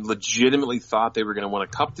team and legitimately thought they were going to win a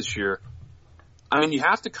cup this year, I mean, you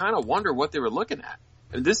have to kind of wonder what they were looking at.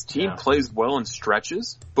 And this team plays well in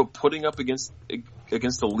stretches, but putting up against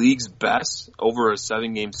the league's best over a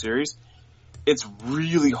 7-game series, it's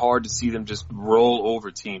really hard to see them just roll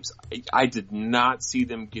over teams. I did not see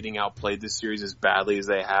them getting outplayed this series as badly as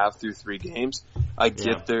they have through 3 games. I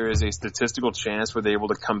get there is a statistical chance where they're able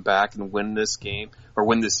to come back and win this game, or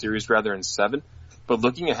win this series rather, in 7. But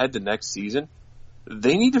looking ahead to next season,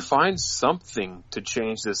 they need to find something to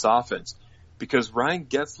change this offense, because Ryan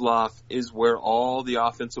Getzlaf is where all the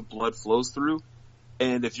offensive blood flows through.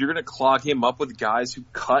 And if you're going to clog him up with guys who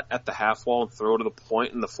cut at the half wall and throw to the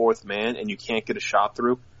point in the 4th man, and you can't get a shot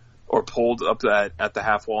through, or pulled up at the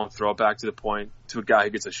half wall and throw it back to the point to a guy who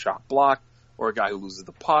gets a shot block, or a guy who loses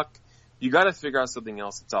the puck, you got to figure out something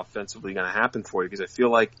else that's offensively going to happen for you. Because I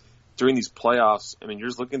feel like during these playoffs, I mean, you're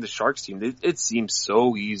just looking at the Sharks team. It seems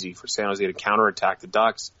so easy for San Jose to counterattack the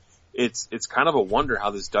Ducks. It's kind of a wonder how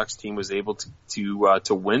this Ducks team was able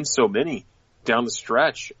to win so many down the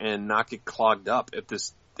stretch and not get clogged up. If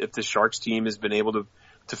the Sharks team has been able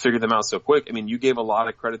to figure them out so quick. I mean, you gave a lot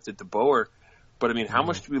of credit to DeBoer, but I mean, how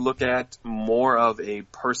much do we look at more of a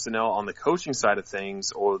personnel on the coaching side of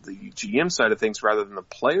things or the GM side of things rather than the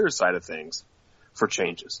player side of things for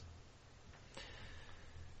changes?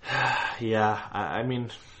 Yeah, I mean,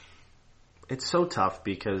 it's so tough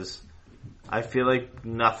because I feel like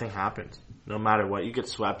nothing happens. No matter what, you get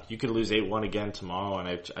swept. You could lose 8-1 again tomorrow,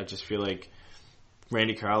 and I just feel like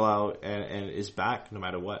Randy Carlyle and is back no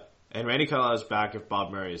matter what. And Randy Carlyle is back if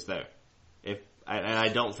Bob Murray is there. And I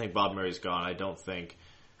don't think Bob Murray's gone. I don't think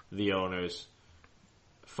the owners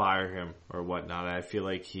fire him or whatnot. I feel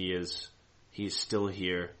like he's still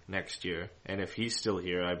here next year. And if he's still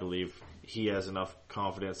here, I believe he has enough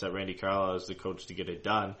confidence that Randy Carlyle is the coach to get it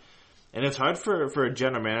done. And it's hard for a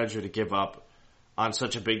general manager to give up on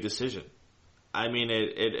such a big decision. I mean,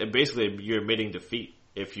 it basically, you're admitting defeat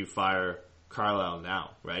if you fire Carlyle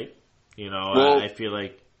now, right? I feel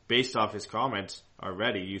like based off his comments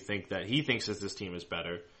already, you think that he thinks that this team is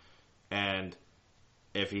better. And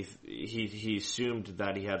if he assumed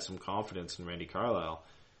that he had some confidence in Randy Carlyle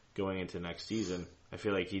going into next season, I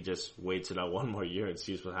feel like he just waits it out one more year and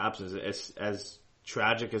sees what happens. As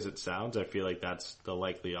tragic as it sounds, I feel like that's the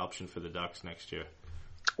likely option for the Ducks next year.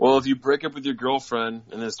 Well, if you break up with your girlfriend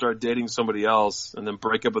and then start dating somebody else and then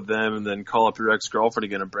break up with them and then call up your ex-girlfriend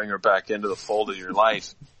again and bring her back into the fold of your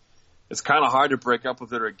life, it's kind of hard to break up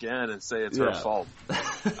with her again and say it's her fault.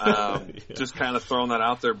 Just kind of throwing that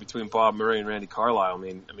out there between Bob Murray and Randy Carlyle. I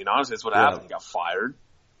mean, honestly, that's what happened. He got fired,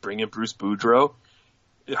 bring in Bruce Boudreau,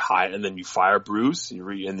 and then you fire Bruce, and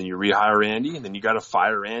then you rehire Randy, and then you got to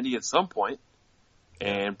fire Randy at some point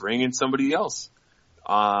and bring in somebody else.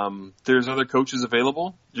 There's other coaches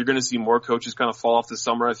available. You're going to see more coaches kind of fall off this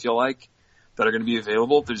summer, I feel like, that are going to be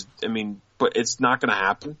available. But it's not going to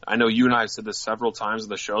happen. I know you and I have said this several times on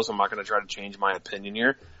the show, so I'm not going to try to change my opinion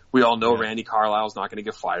here. We all know Randy Carlyle is not going to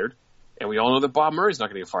get fired. And we all know that Bob Murray's not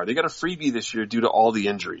going to get fired. They got a freebie this year due to all the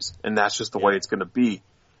injuries, and that's just the way it's going to be.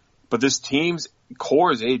 But this team's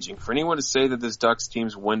core is aging. For anyone to say that this Ducks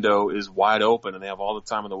team's window is wide open and they have all the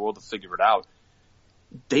time in the world to figure it out,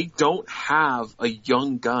 they don't have a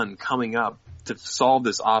young gun coming up to solve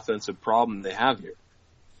this offensive problem they have here.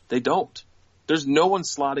 They don't. There's no one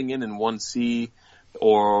slotting in 1C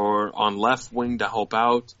or on left wing to help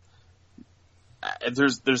out.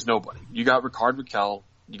 There's nobody. You got Rickard Rakell,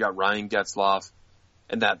 you got Ryan Getzlaf,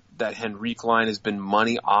 and that Henrique line has been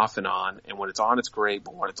money off and on. And when it's on, it's great,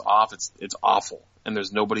 but when it's off, it's awful. And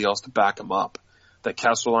there's nobody else to back them up. That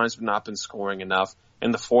Kessler line's not been scoring enough,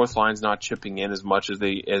 and the fourth line's not chipping in as much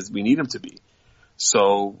as we need them to be.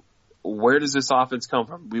 So where does this offense come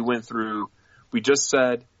from? We just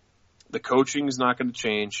said the coaching is not going to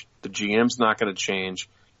change, the GM's not going to change.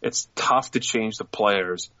 It's tough to change the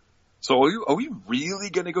players. So are we really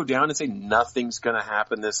going to go down and say nothing's going to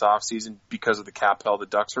happen this offseason because of the cap hell the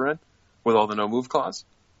Ducks are in with all the no-move clause?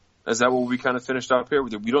 Is that what we kind of finished up here?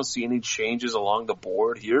 We don't see any changes along the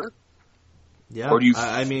board here? Yeah, or do you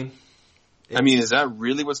is that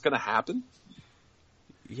really what's going to happen?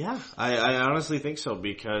 Yeah, I honestly think so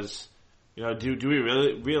because, do we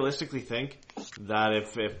really realistically think that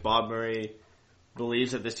if Bob Murray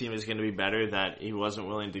believes that this team is going to be better, that he wasn't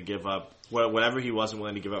willing to give up whatever he wasn't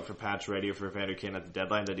willing to give up for Patch Reddy or for Evander Kane at the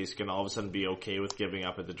deadline, that he's going to all of a sudden be okay with giving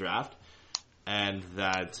up at the draft, and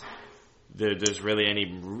that there's really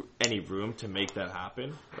any room to make that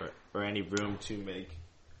happen or any room to make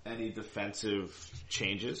any defensive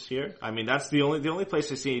changes here? I mean, that's the only place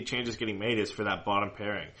I see changes getting made is for that bottom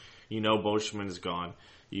pairing. Boschman is gone.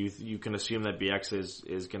 You can assume that BX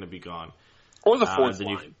is going to be gone. Or the fourth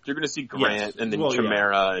line. You're going to see Grant and then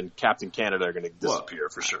Chimera and Captain Canada are going to disappear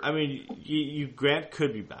for sure. I mean, Grant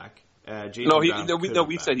could be back.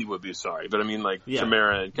 We said he would be. Sorry, but I mean,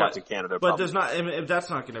 Chimera and Captain Canada. But there's not. I mean,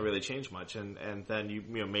 that's not going to really change much. And then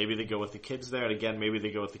maybe they go with the kids there, and again maybe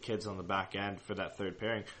they go with the kids on the back end for that third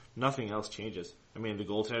pairing. Nothing else changes. I mean, the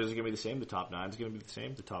goaltenders are going to be the same. The top 9 is going to be the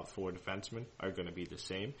same. The top 4 defensemen are going to be the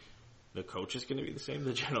same. The coach is going to be the same.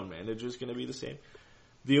 The general manager is going to be the same.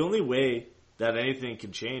 The only way that anything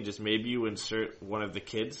can change is maybe you insert one of the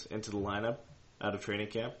kids into the lineup out of training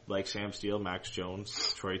camp, like Sam Steele, Max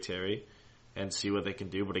Jones, Troy Terry, and see what they can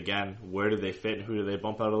do. But again, where do they fit and who do they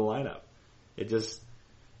bump out of the lineup?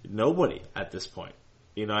 Nobody at this point.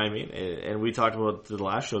 You know what I mean? And we talked about the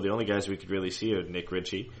last show, the only guys we could really see are Nick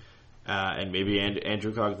Ritchie and maybe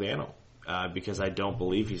Andrew Cogliano, because I don't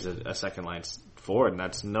believe he's a second line forward, and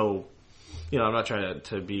that's no... I'm not trying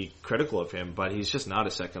to be critical of him, but he's just not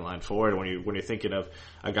a second line forward when you're thinking of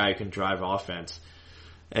a guy who can drive offense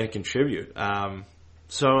and contribute. He's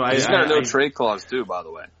got a no trade clause too, by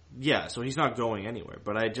the way. Yeah, so he's not going anywhere.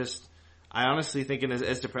 But I honestly think, and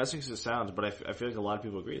as depressing as it sounds, but I feel like a lot of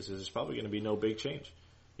people agree, there's probably going to be no big change.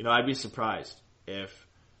 I'd be surprised if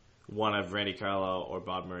one of Randy Carlyle or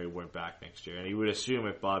Bob Murray weren't back next year, and you would assume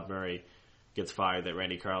if Bob Murray gets fired that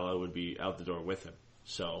Randy Carlyle would be out the door with him.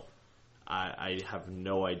 So I have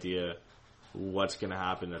no idea what's going to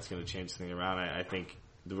happen that's going to change things around. I think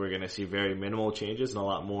we're going to see very minimal changes and a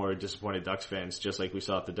lot more disappointed Ducks fans, just like we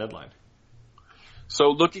saw at the deadline.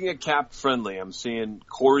 So looking at cap friendly, I'm seeing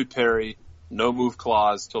Corey Perry, no move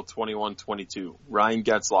clause till 21-22. Ryan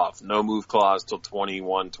Getzlaf, no move clause till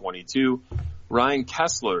 21-22. Ryan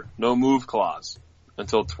Kessler, no move clause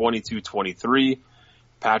until 22-23.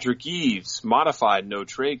 Patrick Eaves, modified no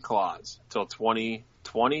trade clause till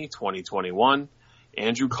 2020-2021.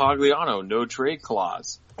 Andrew Cogliano, no trade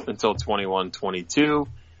clause until 21-22.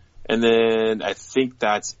 And then I think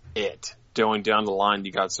that's it. Going down the line,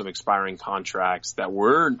 you got some expiring contracts that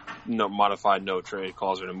were modified no trade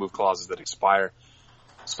clause or no move clauses that expire.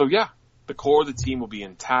 So yeah, the core of the team will be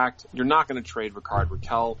intact. You're not going to trade Rickard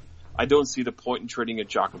Rakell. I don't see the point in trading a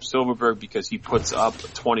Jakob Silfverberg because he puts up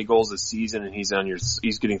 20 goals a season and he's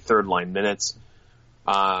getting third line minutes.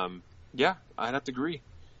 Yeah, I'd have to agree.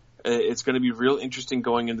 It's going to be real interesting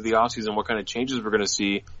going into the offseason what kind of changes we're going to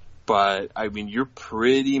see. But I mean, you're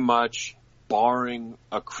pretty much, barring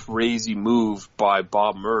a crazy move by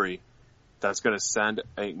Bob Murray that's going to send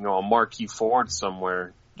a marquee forward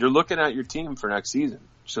somewhere, you're looking at your team for next season.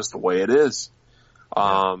 It's just the way it is.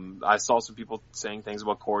 I saw some people saying things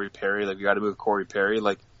about Corey Perry, like you got to move Corey Perry.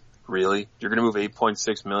 Like, really? You're going to move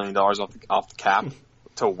 $8.6 million off the cap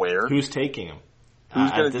to where? Who's taking him?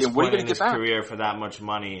 At this point in his career for that much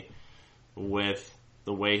money, with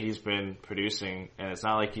the way he's been producing, and it's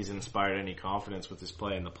not like he's inspired any confidence with his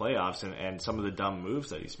play in the playoffs and some of the dumb moves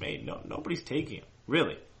that he's made. Nobody's taking him,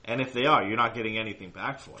 really. And if they are, you're not getting anything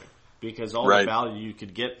back for it. because all the value you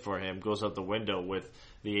could get for him goes out the window with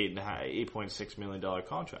the $8.6 million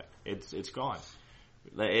contract. It's gone.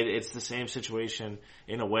 It's the same situation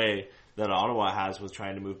in a way that Ottawa has with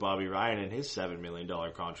trying to move Bobby Ryan in his $7 million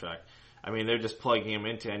contract. I mean, they're just plugging him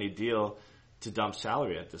into any deal to dump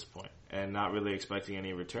salary at this point and not really expecting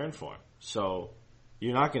any return for him. So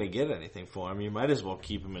you're not going to get anything for him. You might as well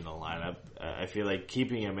keep him in the lineup. I feel like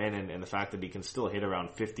keeping him in and the fact that he can still hit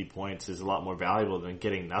around 50 points is a lot more valuable than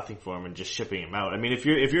getting nothing for him and just shipping him out. I mean, if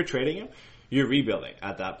you're trading him, you're rebuilding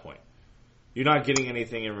at that point. You're not getting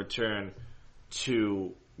anything in return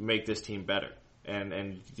to make this team better.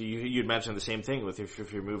 And you'd mentioned the same thing with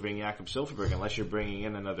if you're moving Jakob Silfverberg. Unless you're bringing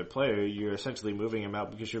in another player, you're essentially moving him out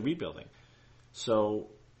because you're rebuilding. So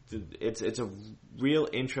it's a real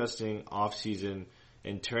interesting offseason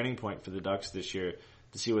and turning point for the Ducks this year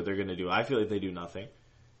to see what they're going to do. I feel like they do nothing,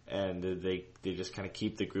 and they just kind of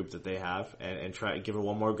keep the group that they have and try to give it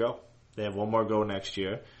one more go. They have one more go next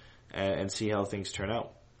year and see how things turn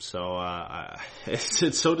out. So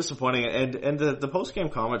it's so disappointing, and the post game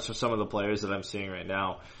comments from some of the players that I'm seeing right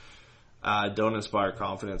now don't inspire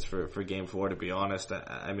confidence for Game 4. To be honest,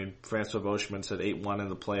 I mean, Francois Beauchemin said 8-1 in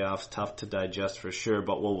the playoffs, tough to digest for sure,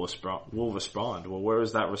 but we'll respond. Well, where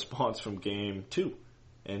is that response from Game 2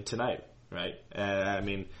 and tonight, right? I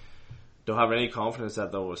mean, don't have any confidence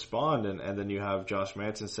that they'll respond, and then you have Josh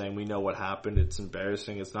Manson saying, we know what happened, it's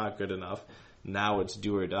embarrassing, it's not good enough, now it's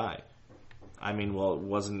do or die. I mean, well, it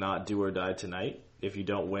wasn't not do or die tonight. If you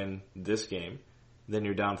don't win this game, then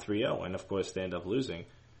you're down 3-0, and of course they end up losing.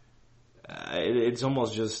 It's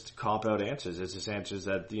almost just cop-out answers. It's just answers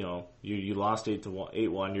that, you know, you lost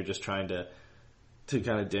 8-1, you're just trying to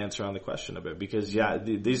kind of dance around the question a bit. Because, yeah,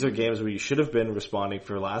 these are games where you should have been responding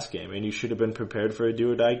for last game, and you should have been prepared for a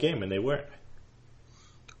do-or-die game, and they weren't.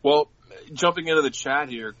 Well, jumping into the chat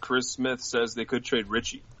here, Chris Smith says they could trade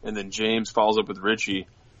Ritchie, and then James follows up with Ritchie.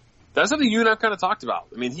 That's something you and I kind of talked about.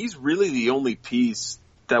 I mean, he's really the only piece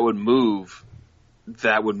that would move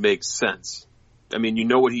that would make sense. I mean, you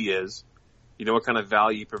know what he is. You know what kind of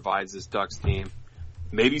value he provides this Ducks team.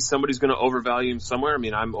 Maybe somebody's going to overvalue him somewhere. I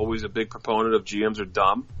mean, I'm always a big proponent of GMs are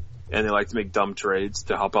dumb, and they like to make dumb trades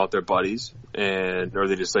to help out their buddies, or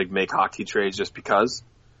they just like make hockey trades just because.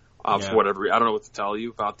 For whatever, I don't know what to tell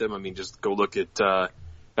you about them. I mean, just go look at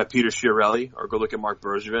Peter Chiarelli or go look at Mark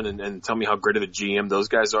Bergevin and tell me how great of a GM those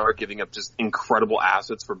guys are, giving up just incredible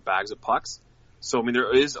assets for bags of pucks. So, I mean,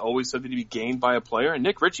 there is always something to be gained by a player, and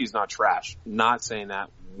Nick Ritchie's not trash. Not saying that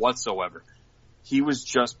whatsoever. He was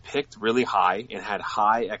just picked really high and had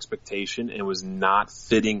high expectation and was not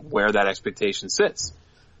fitting where that expectation sits.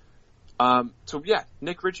 So, yeah,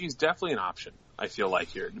 Nick Ritchie's definitely an option, I feel like,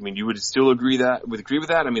 here. I mean, you would still agree with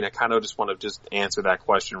that? I mean, I kind of just want to just answer that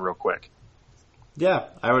question real quick. Yeah,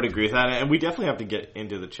 I would agree with that. And we definitely have to get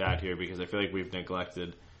into the chat here because I feel like we've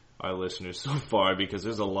neglected our listeners so far because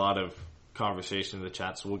there's a lot of conversation in the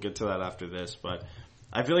chat, so we'll get to that after this. But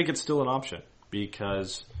I feel like it's still an option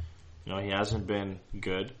because, you know, he hasn't been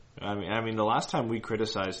good. I mean, the last time we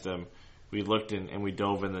criticized him, we looked and we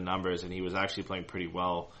dove in the numbers, and he was actually playing pretty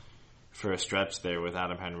well for a stretch there with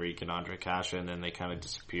Adam Henrique and Andre Kasha, and then they kind of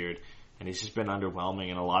disappeared. And he's just been underwhelming,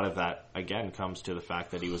 and a lot of that, again, comes to the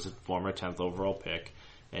fact that he was a former 10th overall pick,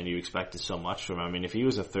 and you expected so much from him. I mean, if he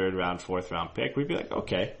was a 3rd round, 4th round pick, we'd be like,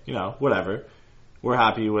 okay, you know, whatever. We're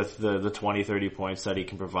happy with the 20, 30 points that he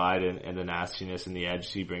can provide and the nastiness and the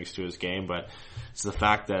edge he brings to his game, but it's the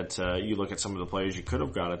fact that you look at some of the players you could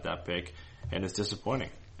have got at that pick, and it's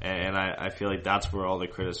disappointing. And I feel like that's where all the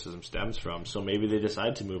criticism stems from. So maybe they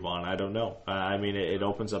decide to move on. I don't know. I mean, it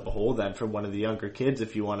opens up a hole then for one of the younger kids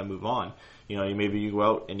if you want to move on. You know, maybe you go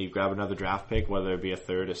out and you grab another draft pick, whether it be a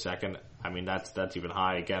 3rd, a 2nd. I mean, that's even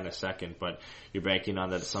high, again, a 2nd. But you're banking on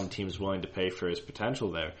that some team's willing to pay for his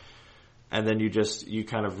potential there. And then you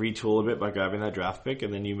kind of retool a bit by grabbing that draft pick,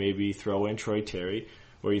 and then you maybe throw in Troy Terry,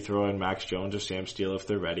 or you throw in Max Jones or Sam Steele if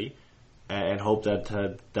they're ready, and hope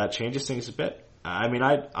that changes things a bit. I mean,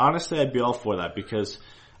 I'd be all for that because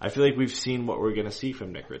I feel like we've seen what we're going to see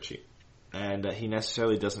from Nick Ritchie, and he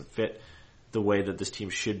necessarily doesn't fit the way that this team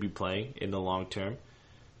should be playing in the long term.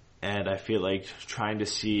 And I feel like trying to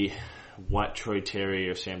see what Troy Terry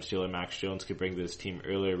or Sam Steele or Max Jones could bring to this team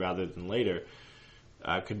earlier rather than later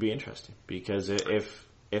could be interesting because if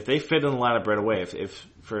they fit in the lineup right away, if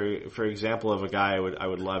for example of a guy I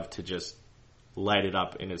would love to just light it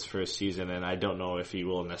up in his first season, and I don't know if he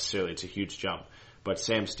will necessarily. It's a huge jump, but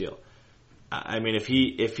Sam Steele. I mean, if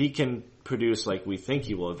he can produce like we think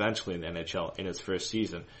he will eventually in the NHL in his first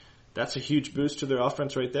season, that's a huge boost to their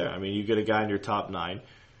offense right there. I mean, you get a guy in your top 9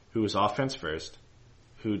 who is offense first,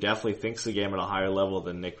 who definitely thinks the game at a higher level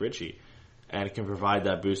than Nick Ritchie, and can provide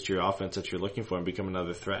that boost to your offense that you're looking for and become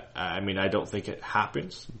another threat. I mean, I don't think it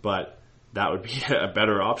happens, but that would be a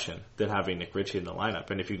better option than having Nick Ritchie in the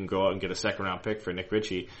lineup. And if you can go out and get a second-round pick for Nick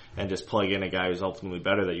Ritchie and just plug in a guy who's ultimately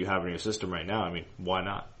better that you have in your system right now, I mean, why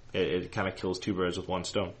not? It kind of kills two birds with one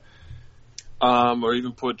stone. Or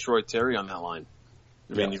even put Troy Terry on that line.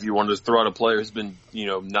 I mean, if you wanted to throw out a player who's been,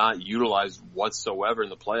 not utilized whatsoever in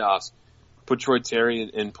the playoffs, put Troy Terry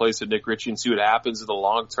in place of Nick Ritchie and see what happens in the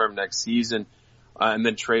long term next season, and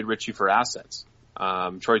then trade Ritchie for assets.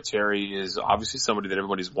 Troy Terry is obviously somebody that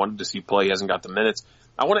everybody's wanted to see play. He hasn't got the minutes.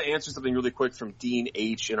 I want to answer something really quick from Dean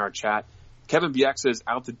H in our chat. Kevin Bieksa is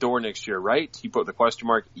out the door next year, right? He put the question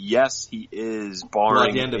mark. Yes, he is, barring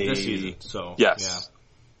at the end of this season. So yes.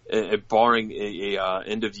 Yeah. Barring a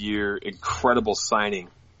end of year incredible signing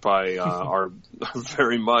by our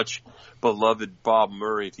very much beloved Bob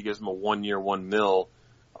Murray. If he gives him a 1 year, $1 million,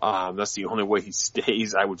 that's the only way he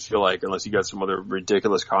stays, I would feel like, unless he got some other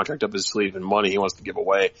ridiculous contract up his sleeve and money he wants to give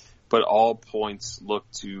away. But all points look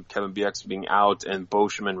to Kevin Bieksa being out and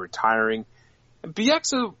Boschman retiring. And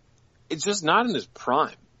Bieksa is just not in his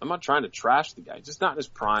prime. I'm not trying to trash the guy. He's just not in his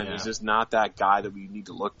prime. Yeah. He's just not that guy that we need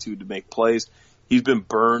to look to make plays. He's been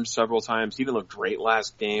burned several times. He didn't look great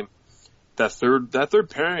last game. That third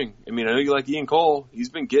pairing, I mean, I know you like Ian Cole.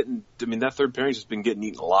 That third pairing's just been getting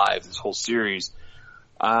eaten alive this whole series.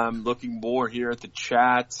 I'm looking more here at the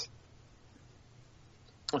chat.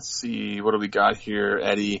 Let's see, what do we got here,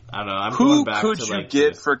 Eddie? I don't know. Who could you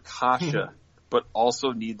get for Kasha, but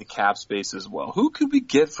also need the cap space as well? Who could we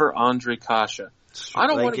get for Andre Kasha? I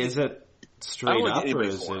don't want to. Is it straight up or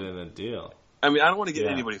is it in a deal? I mean, I don't want to get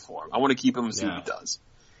anybody for him. I want to keep him and see what he does.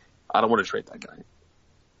 I don't want to trade that guy.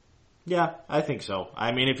 Yeah, I think so.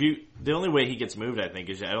 I mean, the only way he gets moved, I think,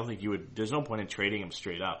 is I don't think there's no point in trading him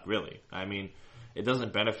straight up, really. I mean, it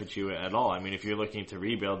doesn't benefit you at all. I mean, if you're looking to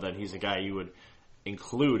rebuild, then he's a guy you would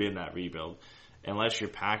include in that rebuild, unless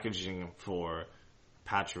you're packaging him for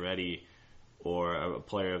Pacioretty or a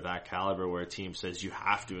player of that caliber where a team says you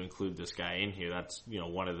have to include this guy in here. That's,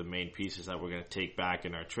 one of the main pieces that we're going to take back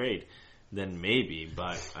in our trade. Then maybe,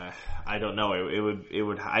 but I don't know.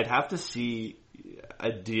 I'd have to see a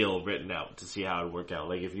deal written out to see how it would work out.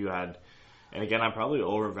 Like if you had, and again, I'm probably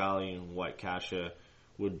overvaluing what Kasha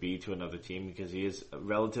would be to another team because he is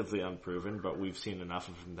relatively unproven, but we've seen enough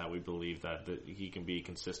of him that we believe that he can be a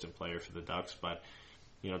consistent player for the Ducks. But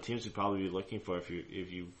teams would probably be looking for if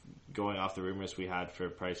you going off the rumors we had for a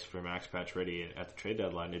price for Max Pacioretty at the trade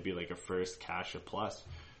deadline, it'd be like a first Kasha plus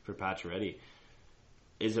for Pacioretty.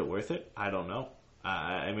 Is it worth it? I don't know.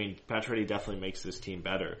 I mean, Pacioretty definitely makes this team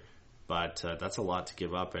better, but that's a lot to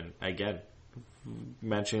give up. And again,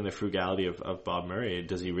 mentioning the frugality of Bob Murray,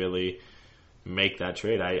 does he really make that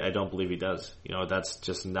trade? I don't believe he does. That's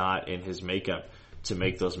just not in his makeup to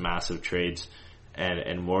make those massive trades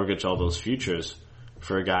and mortgage all those futures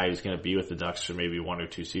for a guy who's going to be with the Ducks for maybe 1 or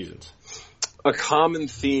 2 seasons. A common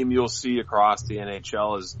theme you'll see across the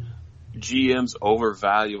NHL is GMs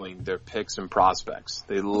overvaluing their picks and prospects.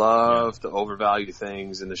 They love to overvalue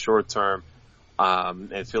things in the short term,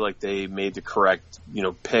 and feel like they made the correct,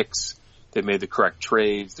 picks. They made the correct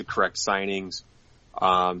trades, the correct signings.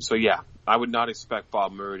 I would not expect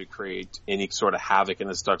Bob Murray to create any sort of havoc in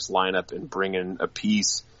the Ducks lineup and bring in a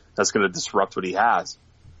piece that's going to disrupt what he has.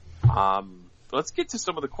 Let's get to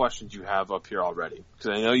some of the questions you have up here already, because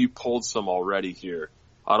I know you pulled some already here.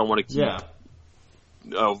 I don't want to keep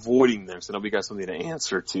avoiding them, so I know we got something to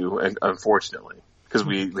answer to, unfortunately, because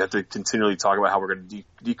we have to continually talk about how we're going to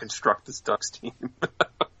deconstruct this Ducks team.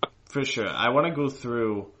 For sure. I want to go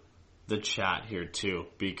through the chat here, too,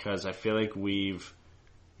 because I feel like we've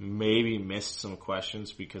maybe missed some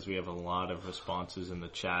questions because we have a lot of responses in the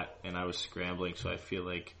chat, and I was scrambling, so I feel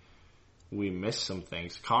like we missed some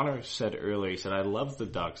things. Connor said earlier, he said, I love the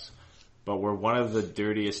Ducks, but we're one of the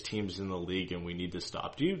dirtiest teams in the league and we need to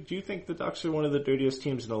stop. Do you think the Ducks are one of the dirtiest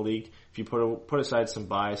teams in the league? If you put aside some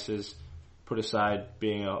biases, put aside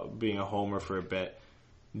being a homer for a bit,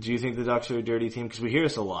 do you think the Ducks are a dirty team? Because we hear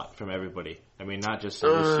this a lot from everybody. I mean, not just in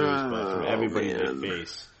this series, but from everybody they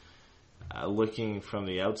face, looking from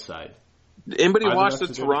the outside. Anybody watch the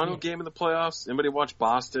Toronto game in the playoffs? Anybody watch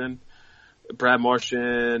Boston? Brad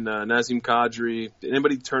Marchand, Nazem Kadri.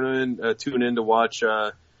 Anybody tune in to watch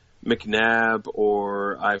McNabb,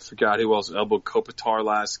 or I forgot who else elbowed Kopitar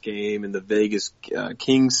last game in the Vegas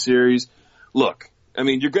Kings series? Look, I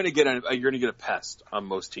mean, you're going to get a pest on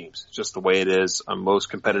most teams. It's just the way it is on most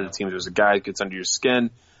competitive teams. There's a guy that gets under your skin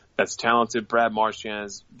that's talented. Brad Marchand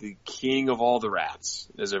is the king of all the rats,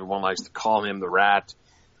 as everyone likes to call him, the rat.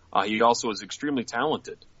 He also is extremely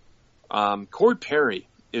talented. Corey Perry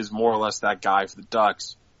is more or less that guy for the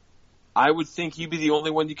Ducks. I would think he'd be the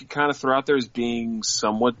only one you could kind of throw out there as being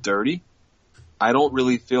somewhat dirty. I don't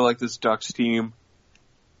really feel like this Ducks team,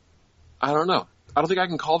 I don't know. I don't think I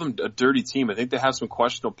can call them a dirty team. I think they have some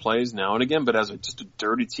questionable plays now and again, but as just a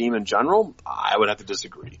dirty team in general, I would have to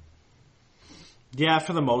disagree. Yeah,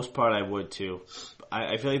 for the most part, I would too.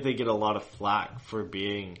 I feel like they get a lot of flack for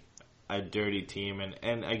being a dirty team,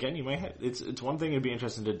 and again, you might have, it's one thing. It'd be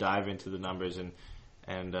interesting to dive into the numbers and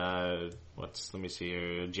let me see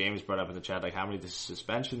here. James brought up in the chat like how many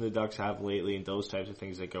suspension the Ducks have lately, and those types of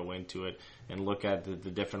things that go into it, and look at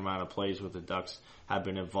the different amount of plays where the Ducks have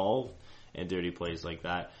been involved in dirty plays like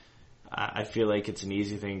that. I feel like it's an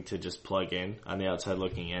easy thing to just plug in on the outside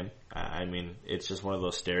looking in. I mean, it's just one of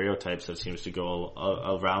those stereotypes that seems to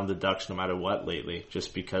go around the Ducks no matter what lately,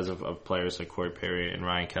 just because of players like Corey Perry and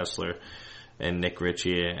Ryan Kessler and Nick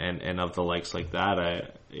Ritchie and of the likes like that.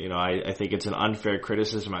 I think it's an unfair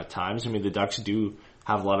criticism at times. I mean, the Ducks do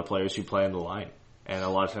have a lot of players who play on the line, and a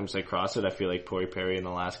lot of times they cross it. I feel like Corey Perry in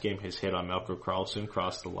the last game, his hit on Melker Karlsson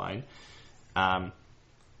crossed the line.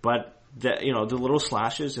 But the little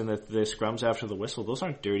slashes and the scrums after the whistle, those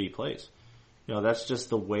aren't dirty plays. That's just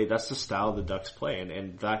the way, that's the style the Ducks play,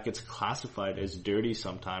 and that gets classified as dirty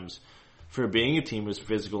sometimes for being a team who's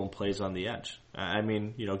physical and plays on the edge. I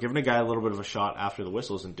mean, giving a guy a little bit of a shot after the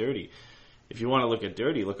whistle isn't dirty. If you want to look at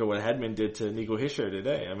dirty, look at what Hedman did to Nico Hischier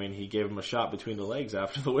today. I mean, he gave him a shot between the legs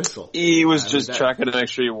after the whistle. He was just checking to make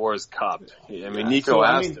sure he wore his cup. Nico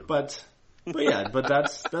asked him. But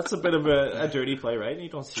that's a bit of a dirty play, right? And you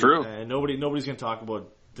don't see True. it. And nobody's going to talk about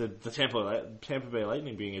the Tampa Bay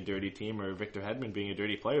Lightning being a dirty team or Victor Hedman being a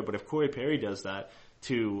dirty player. But if Corey Perry does that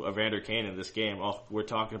to Evander Kane in this game, we're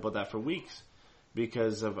talking about that for weeks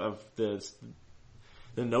because of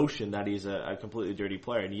the notion that he's a completely dirty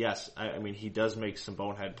player. And yes, I mean, he does make some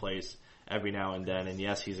bonehead plays every now and then. And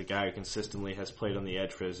yes, he's a guy who consistently has played on the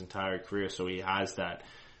edge for his entire career, so he has that,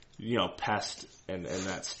 pest and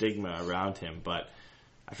that stigma around him. But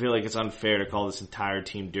I feel like it's unfair to call this entire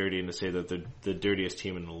team dirty and to say that they're the dirtiest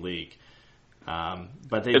team in the league.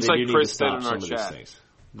 But they do need to stop some of these things.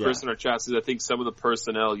 Chris in our chat says, I think some of the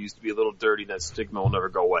personnel used to be a little dirty, and that stigma will never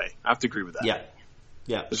go away. I have to agree with that.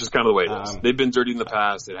 Yeah. It's just kind of the way it is. They've been dirty in the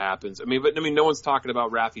past. It happens. I mean, no one's talking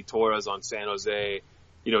about Rafi Torres on San Jose,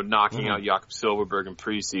 knocking out Jakob Silfverberg in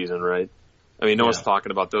preseason, right? I mean, no one's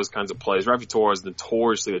talking about those kinds of plays. Rafi Torres is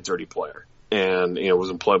notoriously a dirty player and, was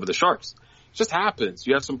employed with the Sharks. It just happens.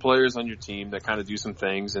 You have some players on your team that kind of do some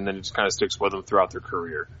things, and then it just kind of sticks with them throughout their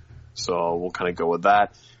career. So we'll kind of go with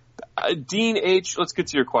that. Dean H., let's get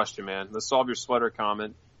to your question, man. Let's solve your sweater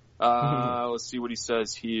comment. Let's see what he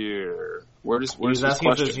says here. Where's He's his asking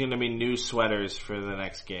question? if there's going to be new sweaters for the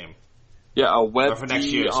next game. Yeah, a wet for next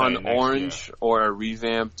tee year, sorry, on next orange year. or a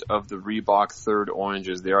revamped of the Reebok third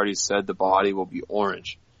oranges. They already said the body will be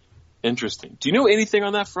orange. Interesting. Do you know anything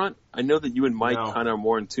on that front? I know that you and Mike kind of are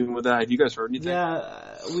more in tune with that. Have you guys heard anything?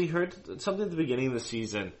 Yeah, we heard something at the beginning of the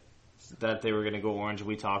season that they were going to go orange.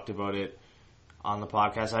 We talked about it on the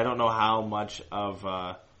podcast. I don't know how much of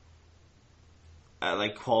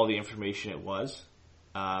quality information it was.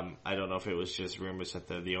 I don't know if it was just rumors that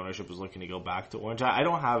the ownership was looking to go back to orange. I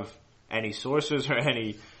don't have any sources or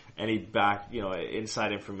any back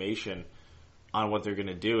inside information on what they're going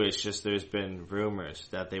to do. It's just there's been rumors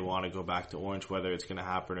that they want to go back to orange, whether it's going to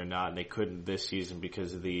happen or not, and they couldn't this season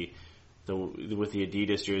because of with the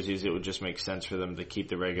Adidas jerseys. It would just make sense for them to keep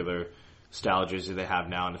the regular style jersey they have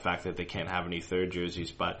now, and the fact that they can't have any third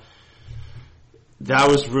jerseys. But that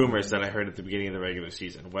was rumors that I heard at the beginning of the regular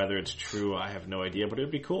season. Whether it's true, I have no idea, but it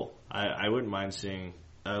would be cool. I wouldn't mind seeing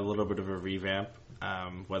a little bit of a revamp,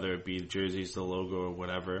 whether it be the jerseys, the logo, or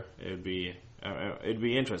whatever. It'd be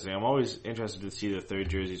interesting. I'm always interested to see the third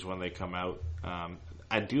jerseys when they come out.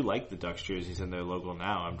 I do like the Ducks jerseys and their logo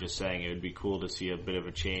now. I'm just saying it would be cool to see a bit of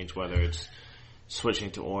a change, whether it's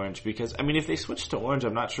switching to orange. Because, I mean, if they switch to orange,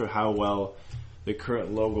 I'm not sure how well the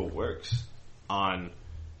current logo works on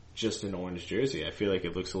just an orange jersey. I feel like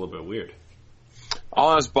it looks a little bit weird.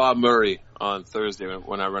 I'll ask Bob Murray on Thursday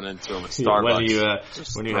when I run into him at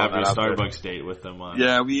Starbucks. when you have your Starbucks date with them on.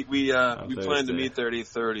 Yeah, we plan to meet there at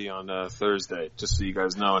 8:30 on Thursday, just so you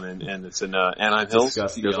guys know, and it's in Anaheim Hills.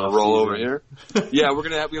 You guys want to roll over here? Yeah, we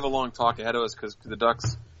have a long talk ahead of us because the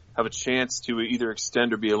Ducks have a chance to either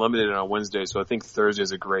extend or be eliminated on Wednesday. So I think Thursday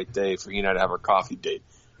is a great day for he and I to have our coffee date.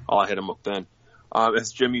 I'll hit him up then.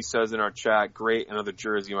 As Jimmy says in our chat, great, another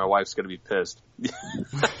jersey. My wife's going to be pissed.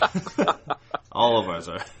 All of us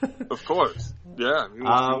are. Of course. Yeah. Who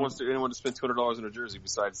wants anyone to spend $200 on a jersey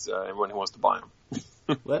besides everyone who wants to buy them?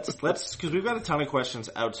 Let's because we've got a ton of questions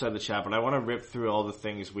outside the chat, but I want to rip through all the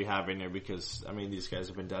things we have in here because I mean these guys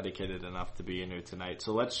have been dedicated enough to be in here tonight.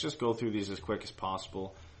 So let's just go through these as quick as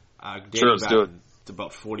possible. Sure, let's do it.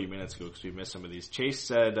 About 40 minutes ago because we missed some of these. Chase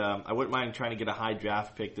said, "I wouldn't mind trying to get a high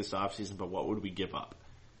draft pick this offseason, but what would we give up?"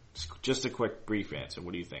 Just a quick, brief answer.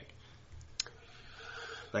 What do you think?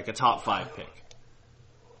 Like a top 5 pick.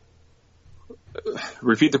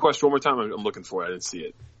 Repeat the question one more time. I'm looking for it. I didn't see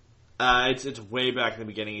it. It's way back in the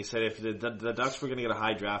beginning. He said if the Ducks were going to get a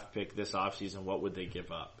high draft pick this offseason, what would they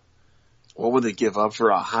give up? What would they give up for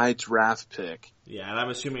a high draft pick? Yeah, and I'm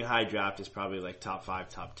assuming high draft is probably like top 5,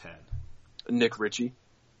 top 10. Nick Ritchie.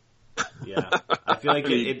 Yeah, I feel like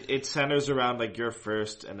it centers around like your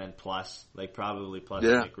first and then plus, like probably plus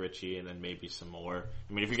Nick Ritchie and then maybe some more.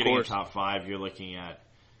 I mean, if you're getting a top 5, you're looking at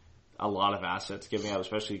a lot of assets giving out,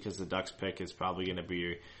 especially because the Ducks pick is probably going to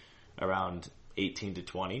be around 18 to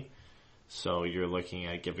 20. So you're looking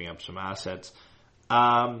at giving up some assets.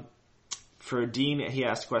 For Dean, he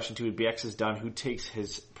asked a question too. BX is done. Who takes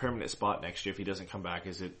his permanent spot next year if he doesn't come back?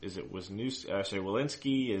 Is it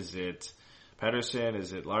Welinski? Is it Pettersson?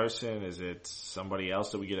 Is it Larson? Is it somebody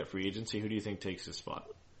else that we get at free agency? Who do you think takes his spot?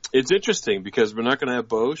 It's interesting because we're not going to have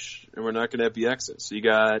Bosch and we're not going to have BX. So you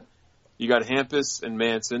got Hampus and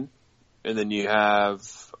Manson, and then you have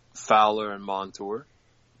Fowler and Montour,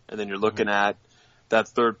 and then you're looking at that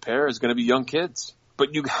third pair is going to be young kids.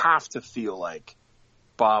 But you have to feel like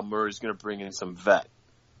Bob Murray's going to bring in some vet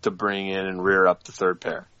to bring in and rear up the third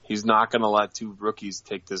pair. He's not going to let 2 rookies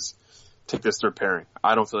take this third pairing.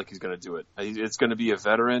 I don't feel like he's going to do it. It's going to be a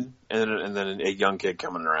veteran and then a young kid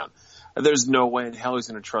coming around. There's no way in hell he's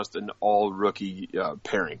going to trust an all rookie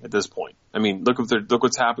pairing at this point. I mean, look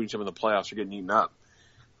what's happening to him in the playoffs. They're getting eaten up,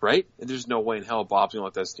 right? And there's no way in hell Bob's going to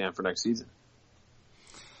let that stand for next season.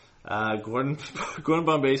 Gordon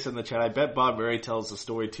Bombay said in the chat, I bet Bob Murray tells the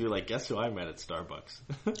story too, like, guess who I met at Starbucks?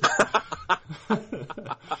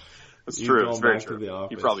 That's true. It's very true.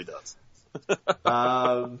 He probably does.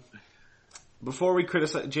 Before we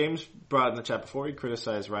criticize, James brought in the chat, before we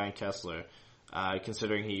criticize Ryan Kessler,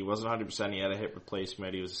 considering he wasn't 100%, he had a hip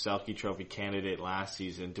replacement, he was a Selke Trophy candidate last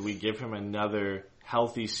season, do we give him another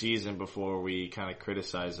healthy season before we kind of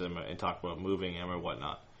criticize him and talk about moving him or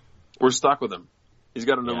whatnot? We're stuck with him. He's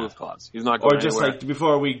got a no-move clause. He's not going anywhere. Or just anywhere. like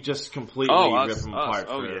before we just completely rip him apart.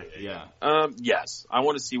 Yes. I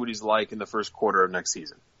want to see what he's like in the first quarter of next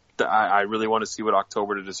season. I really want to see what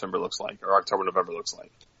October to December looks like, or October-November looks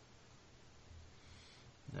like.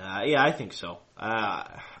 Yeah, I think so.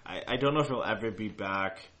 I don't know if he'll ever be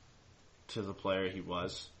back to the player he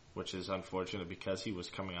was, which is unfortunate because he was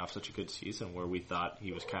coming off such a good season where we thought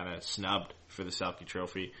he was kind of snubbed for the Selke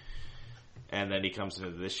Trophy. And then he comes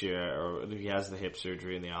into this year, or he has the hip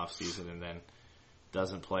surgery in the off season, and then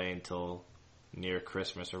doesn't play until near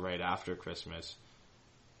Christmas or right after Christmas,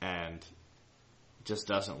 and just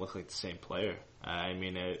doesn't look like the same player. I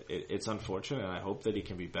mean, it's unfortunate, and I hope that he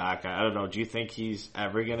can be back. I don't know. Do you think he's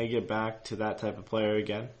ever going to get back to that type of player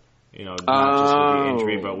again? You know, not just with the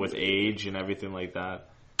injury, but with age and everything like that.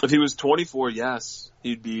 If he was 24, yes,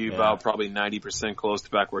 he'd be about probably 90% close to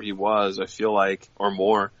back where he was. I feel like, or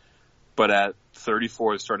more. But at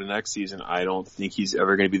 34 starting next season, I don't think he's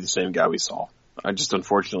ever going to be the same guy we saw.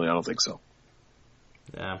 Unfortunately, I don't think so.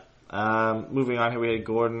 Yeah. Moving on here, we had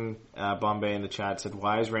Gordon Bombay in the chat said,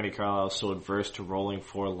 why is Randy Carlyle so adverse to rolling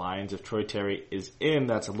 4 lines? If Troy Terry is in,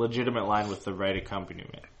 that's a legitimate line with the right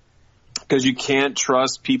accompaniment. Because you can't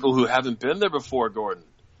trust people who haven't been there before, Gordon.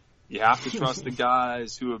 You have to trust the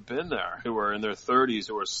guys who have been there, who are in their 30s,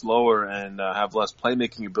 who are slower and have less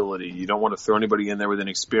playmaking ability. You don't want to throw anybody in there with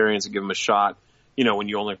inexperience and give them a shot, when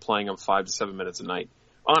you're only playing them 5 to 7 minutes a night.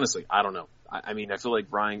 Honestly, I don't know. I mean, I feel like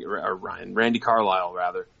Randy Carlyle,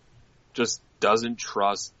 rather, just doesn't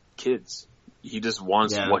trust kids. He just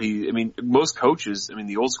wants most coaches,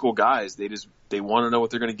 the old school guys, they want to know what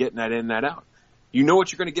they're going to get night in, night out. You know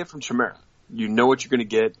what you're going to get from Chimera. You know what you're going to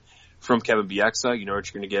get from Kevin Bieksa, you know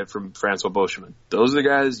what you're going to get from Francois Beauchemin. Those are the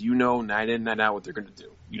guys night in, night out what they're going to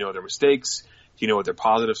do. You know their mistakes. You know what their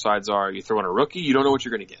positive sides are. You throw in a rookie, you don't know what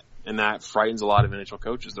you're going to get. And that frightens a lot of NHL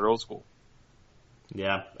coaches. They're old school.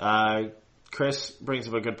 Yeah. Chris brings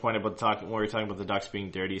up a good point about when we were talking about the Ducks being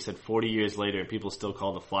dirty. He said 40 years later, people still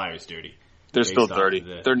call the Flyers dirty. They're still dirty.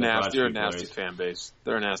 They're nasty. They're a nasty fan base.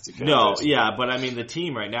 They're a nasty fan base. No, yeah, but the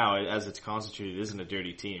team right now, as it's constituted, isn't a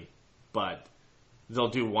dirty team. But they'll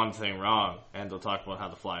do one thing wrong, and they'll talk about how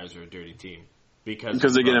the Flyers are a dirty team.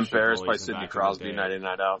 Because they get embarrassed by Sidney Crosby night in,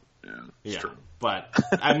 night out. Yeah, true. But,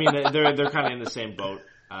 they're kind of in the same boat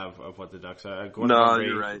of what the Ducks are.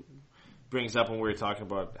 You're right. Brings up when we were talking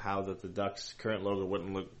about how that the Ducks' current logo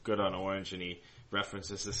wouldn't look good on orange, and he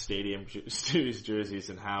references the Stadium Series jerseys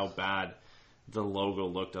and how bad the logo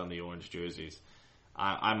looked on the orange jerseys.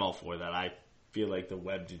 I'm all for that. I feel like the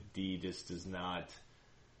webbed D just does not,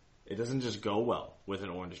 it doesn't just go well with an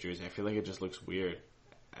orange jersey. I feel like it just looks weird.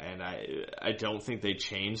 And I don't think they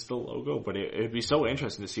changed the logo, but it would be so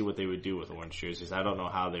interesting to see what they would do with orange jerseys. I don't know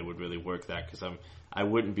how they would really work that, because I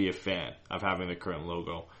wouldn't be a fan of having the current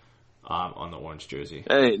logo on the orange jersey.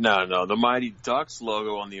 Hey, no. The Mighty Ducks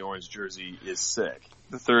logo on the orange jersey is sick.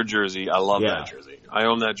 The third jersey, I love that jersey. I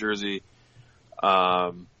own that jersey.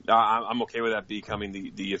 I'm okay with that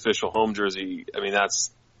becoming the official home jersey. I mean,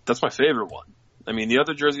 that's my favorite one. I mean, the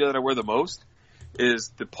other jersey that I wear the most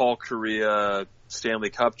is the Paul Kariya Stanley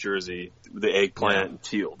Cup jersey, the eggplant and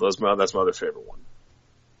teal. That's my other favorite one.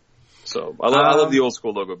 So I love the old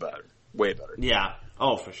school logo better, way better. Yeah.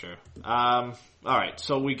 Oh, for sure. All right.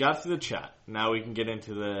 So we got through the chat. Now we can get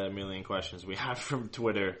into the million questions we have from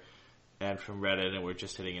Twitter and from Reddit, and we're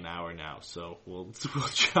just hitting an hour now. So we'll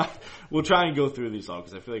try and go through these all,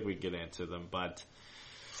 because I feel like we can answer them. But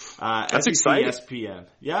that's exciting. ESPN.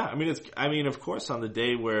 Yeah. I mean, of course, on the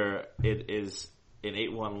day where it is an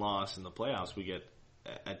 8-1 loss in the playoffs, we get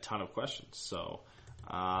a ton of questions. So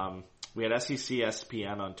we had SEC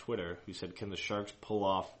ESPN on Twitter who said, can the Sharks pull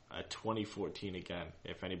off a 2014 again?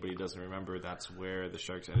 If anybody doesn't remember, that's where the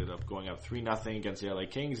Sharks ended up going up 3-0 against the LA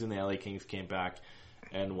Kings, and the LA Kings came back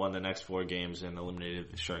and won the next 4 games and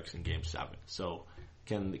eliminated the Sharks in Game 7. So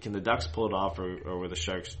can the Ducks pull it off, or will the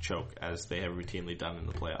Sharks choke, as they have routinely done in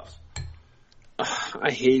the playoffs?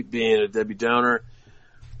 I hate being a Debbie Downer.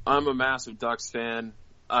 I'm a massive Ducks fan.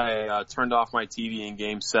 I turned off my TV in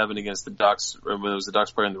Game 7 against the Ducks when it was the Ducks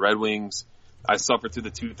playing the Red Wings. I suffered through the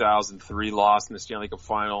 2003 loss in the Stanley Cup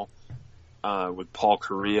final with Paul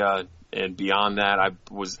Kariya. And beyond that, I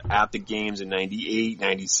was at the games in 98,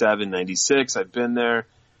 97, 96. I've been there.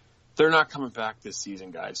 They're not coming back this season,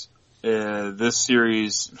 guys. This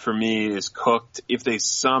series, for me, is cooked. If they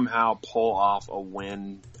somehow pull off a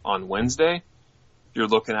win on Wednesday, you're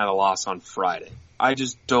looking at a loss on Friday. I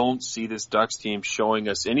just don't see this Ducks team showing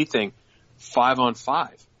us anything 5-on-5.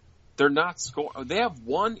 They're not scoring. They have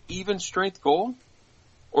one even strength goal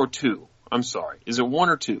or 2. I'm sorry. Is it 1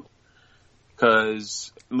 or 2?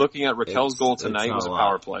 Because looking at Raquel's goal tonight was a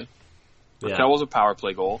power play. Raquel was a power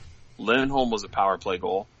play goal. Lindholm was a power play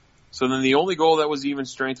goal. So then the only goal that was even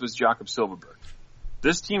strength was Jakob Silfverberg.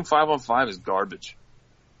 This team 5-on-5 is garbage.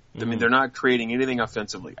 I mean, they're not creating anything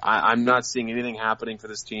offensively. I'm not seeing anything happening for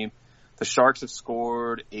this team. The Sharks have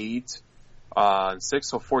scored 8 and 6,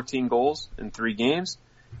 so 14 goals in 3 games.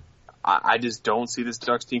 I just don't see this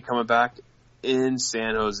Ducks team coming back in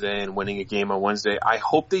San Jose and winning a game on Wednesday. I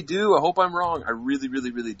hope they do. I hope I'm wrong. I really,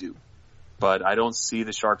 really, really do. But I don't see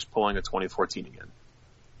the Sharks pulling a 2014 again.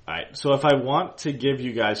 All right. So if I want to give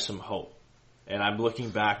you guys some hope, and I'm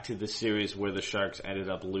looking back to the series where the Sharks ended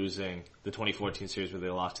up losing, the 2014 series where they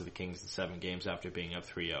lost to the Kings in 7 games after being up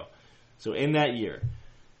 3-0. So in that year,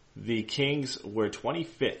 the Kings were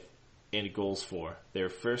 25th in goals for. They were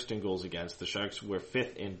first in goals against. The Sharks were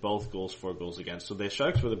 5th in both goals for, goals against. So the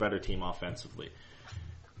Sharks were the better team offensively.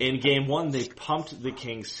 In Game 1, they pumped the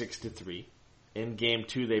Kings 6-3. In Game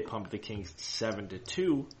 2, they pumped the Kings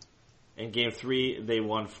 7-2. In Game 3, they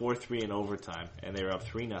won 4-3 in overtime, and they were up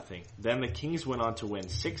 3-0. Then the Kings went on to win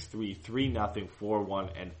 6-3, 3-0, 4-1,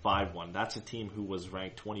 and 5-1. That's a team who was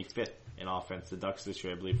ranked 25th in offense. The Ducks this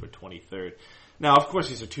year, I believe, were 23rd. Now, of course,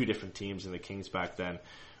 these are 2 different teams, and the Kings back then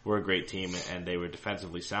were a great team, and they were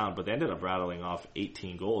defensively sound, but they ended up rattling off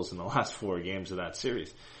 18 goals in the last 4 games of that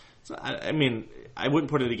series. So, I mean, I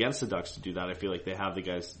wouldn't put it against the Ducks to do that. I feel like they have the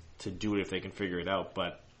guys to do it if they can figure it out,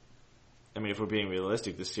 but I mean, if we're being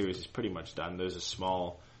realistic, this series is pretty much done. There's a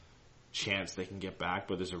small chance they can get back,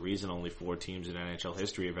 but there's a reason only 4 teams in NHL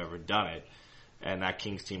history have ever done it. And that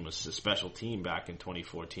Kings team was a special team back in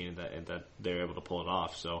 2014, and that they were able to pull it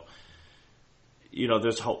off. So, you know,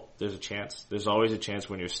 there's hope. There's a chance. There's always a chance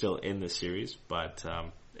when you're still in the series, but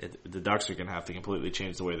the Ducks are going to have to completely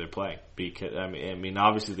change the way they're playing. Because I mean,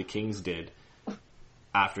 obviously the Kings did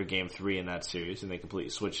after Game 3 in that series, and they completely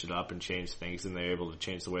switched it up and changed things, and they're able to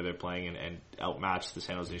change the way they're playing and outmatch the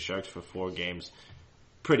San Jose Sharks for 4 games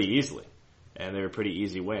pretty easily. And they were pretty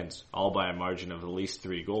easy wins, all by a margin of at least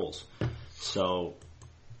 3 goals. So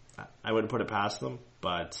I wouldn't put it past them,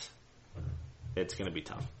 but it's going to be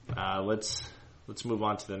tough. Let's move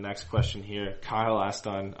on to the next question here. Kyle asked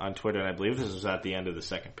on Twitter, and I believe this was at the end of the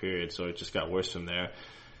second period, so it just got worse from there.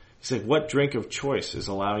 He said, what drink of choice is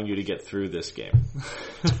allowing you to get through this game?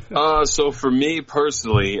 So for me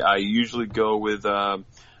personally, I usually go with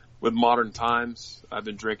Modern Times. I've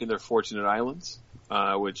been drinking their Fortunate Islands,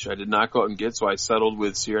 which I did not go out and get, so I settled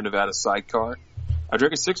with Sierra Nevada Sidecar. I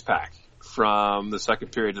drank a 6-pack from the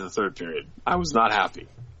second period to the third period. I was not happy.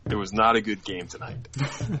 It was not a good game tonight.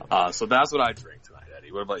 So that's what I drank tonight,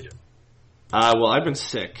 Eddie. What about you? Well, I've been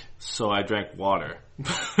sick, so I drank water,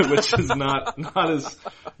 which is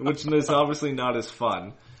which is obviously not as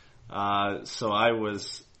fun. So I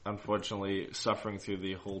was unfortunately suffering through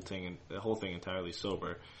the whole thing entirely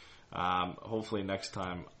sober. Hopefully next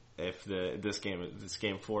time, if this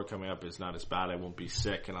game 4 coming up is not as bad, I won't be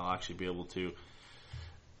sick and I'll actually be able to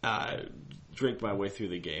drink my way through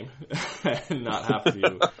the game and not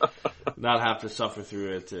have to suffer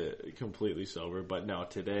through it completely sober. But no,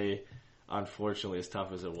 today, unfortunately, as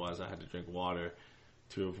tough as it was, I had to drink water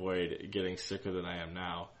to avoid getting sicker than I am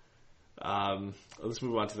now. Let's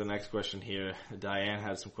move on to the next question here. Diane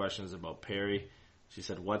had some questions about Perry. She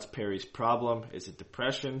said, what's Perry's problem? Is it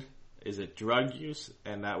depression? Is it drug use?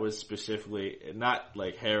 And that was specifically not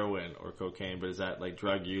like heroin or cocaine, but is that like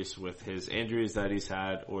drug use with his injuries that he's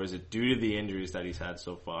had, or is it due to the injuries that he's had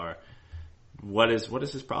so far? What is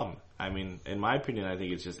his problem? I mean, in my opinion, I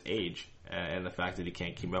think it's just age and the fact that he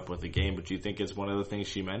can't keep up with the game. But do you think it's one of the things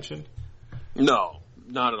she mentioned? No,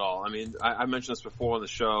 not at all. I mean, I mentioned this before on the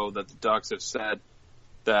show that the Ducks have said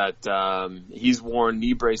that he's worn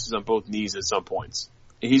knee braces on both knees at some points.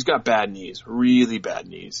 He's got bad knees, really bad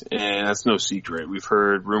knees, and that's no secret. We've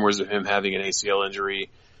heard rumors of him having an ACL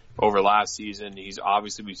injury over last season.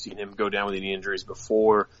 We've seen him go down with knee injuries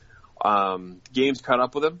before. Games caught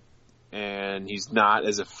up with him, and he's not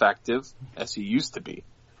as effective as he used to be.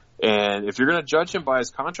 And if you're going to judge him by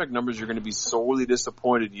his contract numbers, you're going to be sorely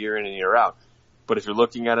disappointed year in and year out. But if you're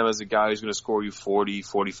looking at him as a guy who's going to score you 40,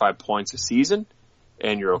 45 points a season,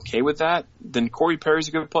 and you're okay with that, then Corey Perry's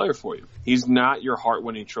a good player for you. He's not your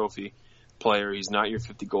heart-winning trophy player. He's not your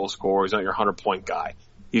 50-goal scorer. He's not your 100-point guy.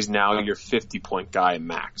 He's now your 50-point guy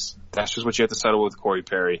max. That's just what you have to settle with Corey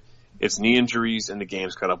Perry. It's knee injuries and the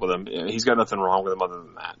game's caught up with him. He's got nothing wrong with him other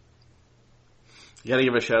than that. You got to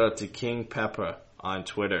give a shout-out to King Pepper on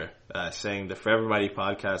Twitter, saying the For Everybody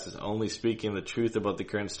podcast is only speaking the truth about the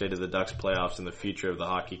current state of the Ducks playoffs and the future of the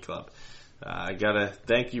hockey club. I gotta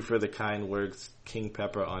thank you for the kind words, King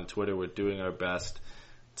Pepper on Twitter. We're doing our best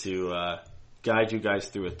to guide you guys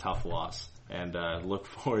through a tough loss, and look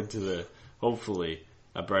forward to hopefully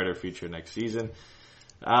a brighter future next season.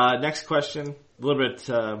 Next question, a little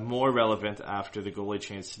bit more relevant after the goalie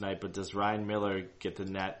change tonight, but does Ryan Miller get the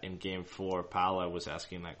net in Game 4? Paula was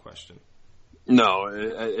asking that question. No,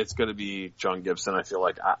 it's going to be John Gibson. I feel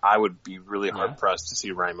like I would be really hard-pressed to see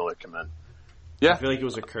Ryan Miller come in. Yeah. I feel like it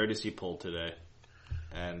was a courtesy pull today.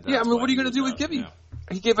 And yeah, I mean, what are you going to do with Gibby? Yeah.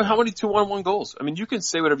 He gave him how many 2-on-1 goals? I mean, you can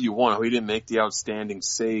say whatever you want. Oh, he didn't make the outstanding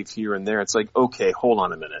save here and there. It's like, okay, hold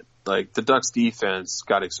on a minute. Like, the Ducks defense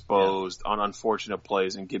got exposed on unfortunate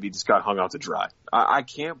plays, and Gibby just got hung out to dry. I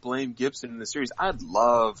can't blame Gibson in the series. I'd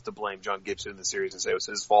love to blame John Gibson in the series and say it was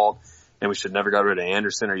his fault, and we should never got rid of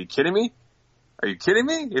Anderson. Are you kidding me? Are you kidding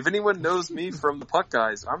me? If anyone knows me from the Puck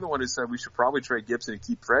guys, I'm the one who said we should probably trade Gibson and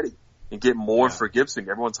keep Freddie and get more for Gibson.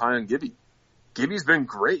 Everyone's high on Gibby. Gibby's been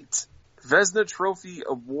great. Vezina Trophy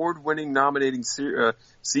award-winning nominating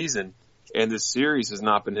season, and this series has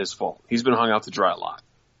not been his fault. He's been hung out to dry a lot.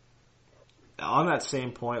 On that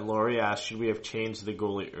same point, Lori asked, should we have changed the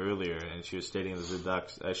goalie earlier? And she was stating that the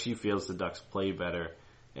Ducks, she feels the Ducks play better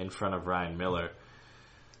in front of Ryan Miller.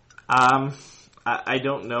 I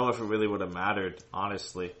don't know if it really would have mattered,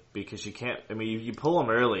 honestly, because you can't, I mean, you pull him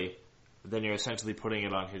early, then you're essentially putting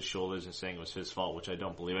it on his shoulders and saying it was his fault, which I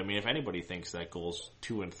don't believe. I mean, if anybody thinks that goals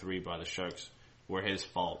 2 and 3 by the Sharks were his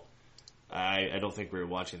fault, I don't think we were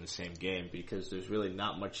watching the same game, because there's really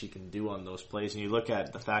not much he can do on those plays. And you look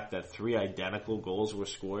at the fact that 3 identical goals were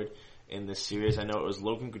scored in this series. I know it was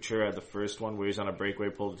Logan Couture had the first one where he was on a breakaway,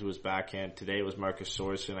 pulled it to his backhand. Today it was Marcus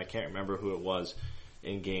Sorensen. I can't remember who it was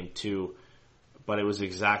in Game 2, but it was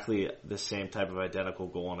exactly the same type of identical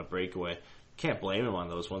goal on a breakaway. Can't blame him on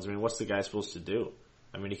those ones. I mean, what's the guy supposed to do?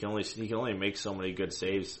 I mean, he can only make so many good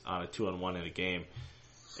saves on a 2-on-1 in a game.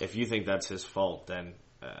 If you think that's his fault, then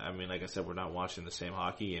I mean, like I said, we're not watching the same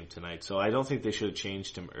hockey game tonight. So I don't think they should have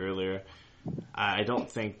changed him earlier. I don't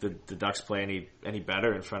think the Ducks play any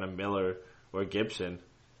better in front of Miller or Gibson.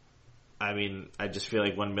 I mean, I just feel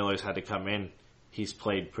like when Miller's had to come in, he's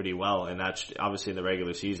played pretty well, and that's obviously in the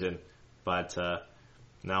regular season. But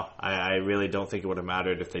no, I really don't think it would have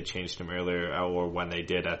mattered if they changed him earlier or when they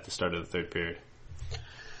did at the start of the third period.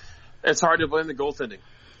 It's hard to blame the goaltending.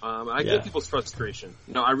 I get people's frustration.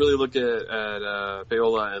 You know, I really look at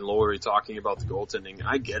Paola and Laurie talking about the goaltending.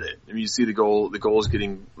 I get it. I mean, you see the goals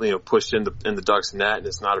getting pushed in the Ducks net, and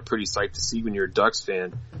it's not a pretty sight to see when you're a Ducks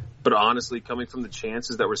fan. But honestly, coming from the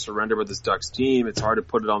chances that were surrendered by this Ducks team, it's hard to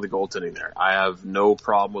put it on the goaltending there. I have no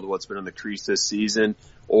problem with what's been in the crease this season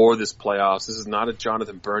or this playoffs. This is not a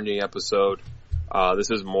Jonathan Bernier episode.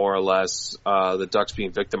 This is more or less the Ducks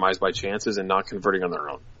being victimized by chances and not converting on their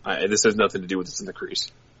own. This has nothing to do with this in the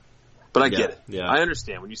crease. But I get it. Yeah. I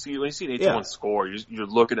understand. When you see an 8-1 score, you're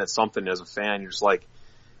looking at something as a fan. You're just like,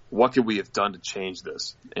 what could we have done to change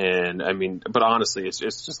this? And I mean, but honestly, it's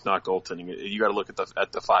just not goaltending. You got to look at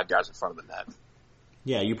the 5 guys in front of the net.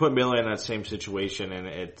 Yeah, you put Miller in that same situation, and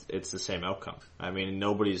it's the same outcome. I mean,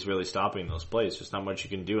 nobody's really stopping those plays. There's not much you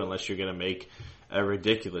can do unless you're going to make a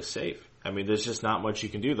ridiculous save. I mean, there's just not much you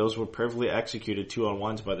can do. Those were perfectly executed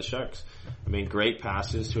 2-on-1s by the Sharks. I mean, great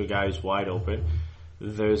passes to a guy who's wide open.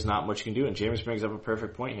 There's not much you can do. And James brings up a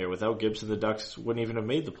perfect point here. Without Gibson, the Ducks wouldn't even have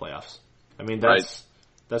made the playoffs. I mean, that's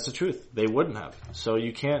the truth. They wouldn't have. So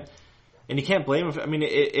you can't blame him. I mean,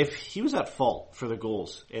 if he was at fault for the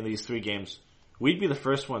goals in these 3 games, we'd be the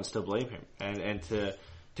first ones to blame him and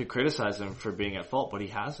to criticize him for being at fault, but he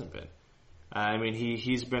hasn't been. I mean,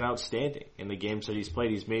 he's been outstanding in the games that he's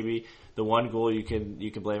played. He's maybe the one goal you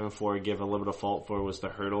can blame him for, give a little bit of fault for, was the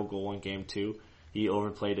Hurdle goal in Game 2. He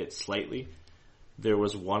overplayed it slightly. There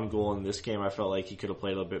was one goal in this game I felt like he could have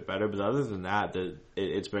played a little bit better, but other than that,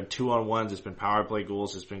 it's been 2-on-1s, it's been power play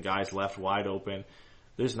goals, it's been guys left wide open.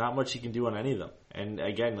 There's not much you can do on any of them. And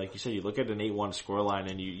again, like you said, you look at an 8-1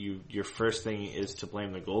 scoreline and your first thing is to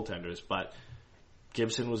blame the goaltenders, but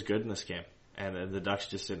Gibson was good in this game, and the Ducks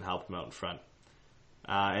just didn't help him out in front.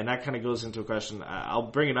 And that kind of goes into a question. I'll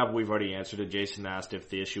bring it up. We've already answered it. Jason asked if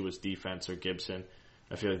the issue was defense or Gibson.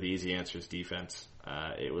 I feel like the easy answer is defense.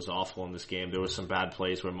 It was awful in this game. There was some bad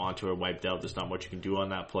plays where Montour wiped out. There's not much you can do on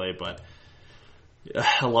that play, but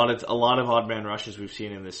a lot of odd man rushes we've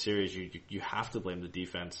seen in this series. You have to blame the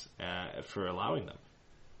defense for allowing them.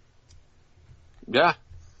 Yeah,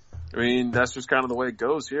 I mean that's just kind of the way it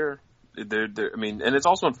goes here. I mean, and it's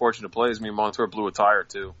also unfortunate plays. I mean, Montour blew a tire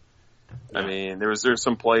too. Yeah. I mean, there's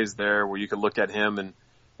some plays there where you could look at him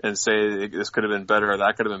and say this could have been better or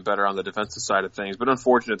that could have been better on the defensive side of things. But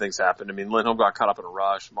unfortunate things happened. I mean, Lindholm got caught up in a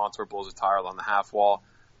rush. Montour blows a tire on the half wall.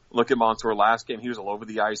 Look at Montour last game. He was all over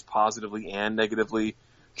the ice positively and negatively,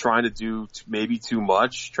 trying to do maybe too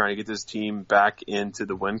much, trying to get this team back into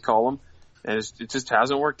the win column. And it just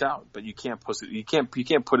hasn't worked out. But you can't put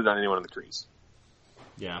it on anyone in the crease.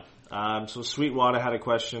 Yeah. So Sweetwater had a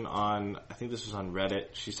question on, I think this was on Reddit.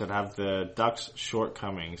 She said, have the Ducks'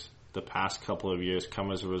 shortcomings the past couple of years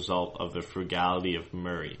come as a result of the frugality of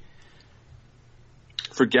Murray?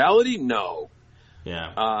 Frugality? No.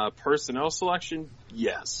 Yeah. Personnel selection?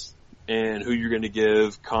 Yes. And who you're going to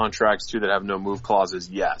give contracts to that have no move clauses?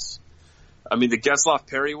 Yes. I mean, the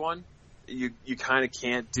Getzlaf-Perry one, you kind of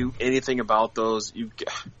can't do anything about those.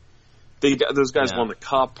 Those guys won the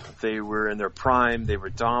cup. They were in their prime. They were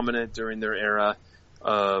dominant during their era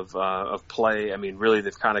of play. I mean, really,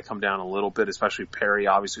 they've kind of come down a little bit, especially Perry,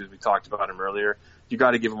 obviously, as we talked about him earlier. You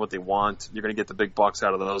got to give them what they want. You're going to get the big bucks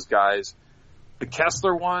out of those guys. The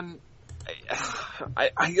Kessler one,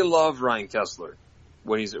 I love Ryan Kessler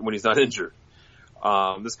when he's not injured.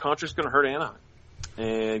 This contract's going to hurt Anaheim.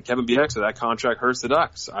 And Kevin Bieksa, that contract hurts the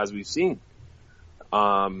Ducks, as we've seen.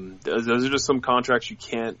 Those are just some contracts you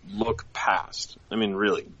can't look past. I mean,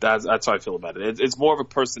 really, that's how I feel about it. It's more of a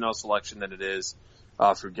personnel selection than it is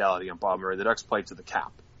frugality on Bob Murray. The Ducks played to the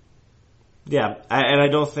cap. Yeah, and I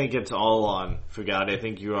don't think it's all on frugality. I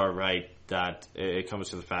think you are right that it comes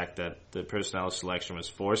to the fact that the personnel selection was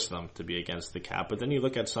forced them to be against the cap. But then you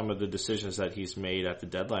look at some of the decisions that he's made at the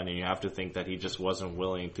deadline, and you have to think that he just wasn't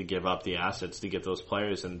willing to give up the assets to get those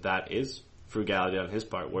players, and that is frugality on his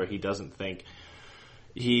part, where he doesn't think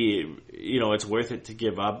it's worth it to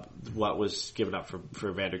give up what was given up for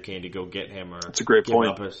Evander Kane to go get him, or that's a great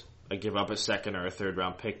point. Give up a second or a third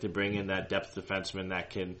round pick to bring in that depth defenseman that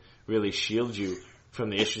can really shield you from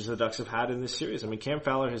the issues the Ducks have had in this series. I mean, Cam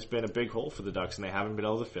Fowler has been a big hole for the Ducks, and they haven't been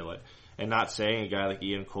able to fill it. And not saying a guy like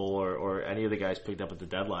Ian Cole or any of the guys picked up at the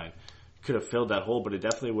deadline could have filled that hole, but it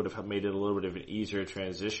definitely would have made it a little bit of an easier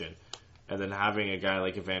transition. And then having a guy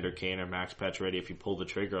like Evander Kane or Max Pacioretty, if you pull the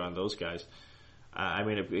trigger on those guys, I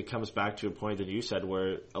mean, it comes back to a point that you said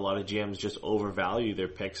where a lot of GMs just overvalue their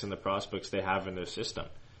picks and the prospects they have in their system.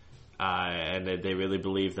 And they really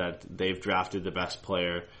believe that they've drafted the best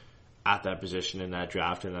player at that position in that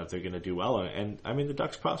draft and that they're going to do well. And I mean, the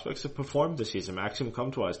Ducks prospects have performed this season. Maxim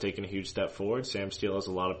Comtois has taken a huge step forward. Sam Steele has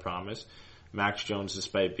a lot of promise. Max Jones,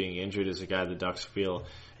 despite being injured, is a guy the Ducks feel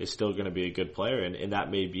is still going to be a good player, and that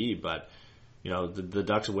may be, but the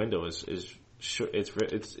Ducks window is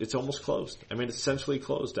it's almost closed. I mean, it's essentially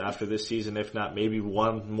closed after this season, if not maybe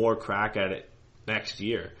one more crack at it next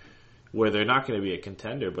year. where they're not going to be a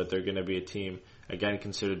contender, but they're going to be a team, again,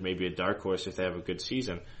 considered maybe a dark horse if they have a good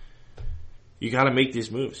season. You got to make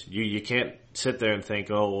these moves. You can't sit there and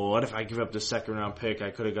think, oh, well, what if I give up the second round pick?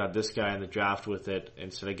 I could have got this guy in the draft with it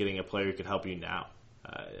instead of getting a player who could help you now.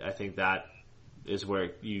 I think that is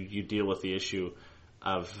where you deal with the issue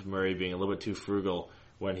of Murray being a little bit too frugal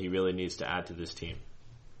when he really needs to add to this team.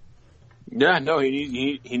 Yeah, no,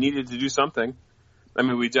 he needed to do something. I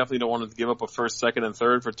mean, we definitely don't want to give up a first, second, and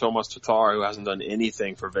third for Tomas Tatar, who hasn't done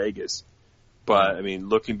anything for Vegas. But, I mean,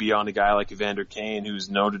 looking beyond a guy like Evander Kane, who's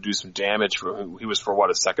known to do some damage, he was for,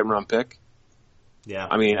 a second-round pick? Yeah.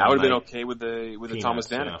 I mean, I would have been okay with the Thomas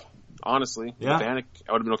Vanek. Yeah. Honestly. Yeah. Vanek,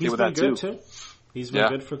 I would have been okay with that, too. He's been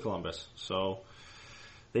good for Columbus. So,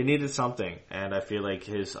 they needed something. And I feel like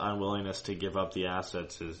his unwillingness to give up the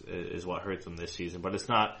assets is what hurt them this season. But it's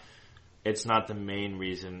not the main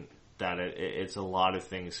reason that it's a lot of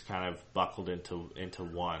things kind of buckled into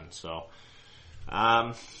one. So,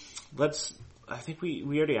 I think we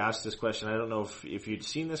already asked this question. I don't know if you'd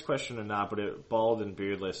seen this question or not, but Bald and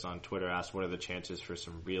Beardless on Twitter asked what are the chances for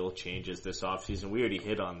some real changes this offseason. We already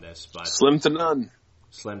hit on this, but slim to none.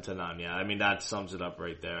 Slim to none, yeah. I mean, that sums it up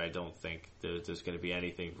right there. I don't think there's going to be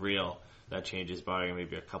anything real that changes, barring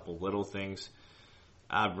maybe a couple little things.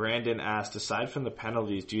 Brandon asked, aside from the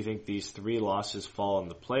penalties, do you think these 3 losses fall on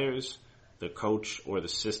the players, the coach, or the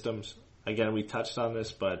systems? Again, we touched on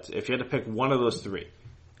this, but if you had to pick one of those 3,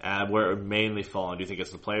 where it would mainly fall on, do you think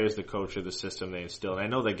it's the players, the coach, or the system they instill? And I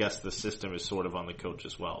know the system is sort of on the coach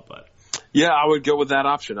as well, but yeah, I would go with that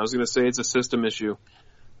option. I was going to say it's a system issue,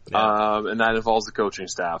 and that involves the coaching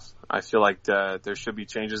staff. I feel like there should be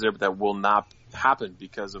changes there, but that will not happen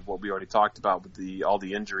because of what we already talked about with all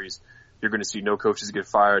the injuries. You're going to see no coaches get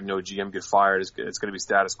fired, no GM get fired. It's going to be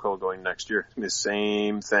status quo going next year. The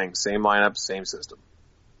same thing, same lineup, same system.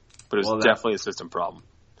 But it's definitely a system problem.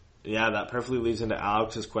 Yeah, that perfectly leads into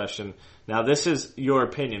Alex's question. Now, this is your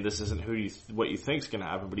opinion. This isn't what you think is going to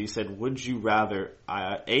happen. But he said, would you rather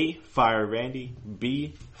A, fire Randy,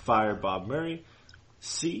 B, fire Bob Murray,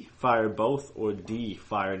 C, fire both, or D,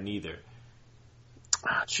 fire neither?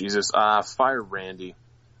 Jesus, fire Randy.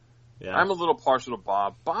 Yeah. I'm a little partial to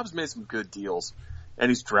Bob. Bob's made some good deals, and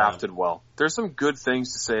he's drafted well. There's some good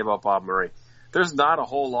things to say about Bob Murray. There's not a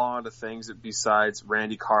whole lot of things that besides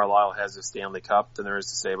Randy Carlyle has a Stanley Cup than there is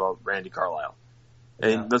to say about Randy Carlyle.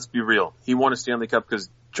 And let's be real. He won a Stanley Cup because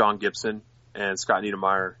John Gibson and Scott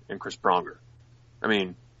Niedermayer and Chris Pronger. I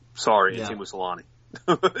mean, sorry, and Timo Solani.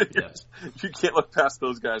 You can't look past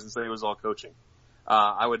those guys and say it was all coaching.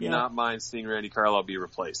 I would not mind seeing Randy Carlyle be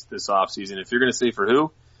replaced this offseason. If you're going to say for who,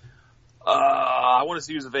 I want to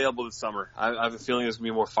see who's available this summer. I have a feeling there's going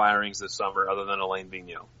to be more firings this summer other than Alain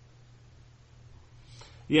Vigneault.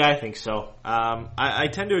 Yeah, I think so. I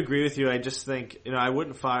tend to agree with you. I just think, I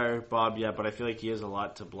wouldn't fire Bob yet, but I feel like he has a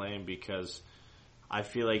lot to blame because I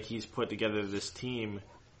feel like he's put together this team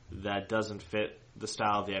that doesn't fit the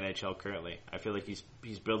style of the NHL currently. I feel like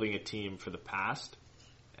he's building a team for the past,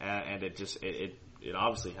 and it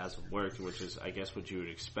obviously hasn't worked, which is, I guess, what you would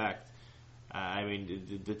expect. I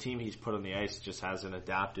mean, the team he's put on the ice just hasn't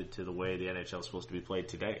adapted to the way the NHL is supposed to be played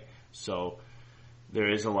today. So there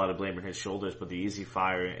is a lot of blame on his shoulders, but the easy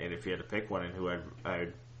fire, and if you had to pick one and who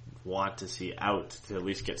I'd want to see out to at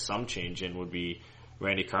least get some change in, would be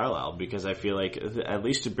Randy Carlyle, because I feel like at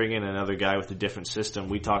least to bring in another guy with a different system,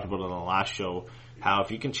 we talked about it on the last show, how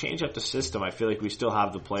if you can change up the system, I feel like we still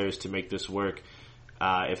have the players to make this work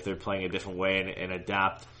if they're playing a different way and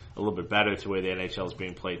adapt a little bit better to the way the NHL is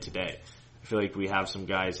being played today. I feel like we have some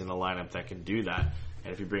guys in the lineup that can do that,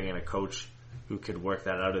 and if you bring in a coach who could work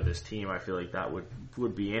that out of this team, I feel like that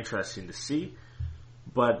would be interesting to see.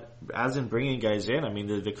 But as in bringing guys in, I mean,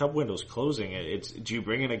 the cup window's closing. Do you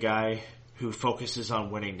bring in a guy who focuses on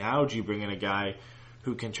winning now? Do you bring in a guy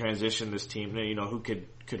who can transition this team, who could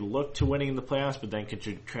look to winning in the playoffs, but then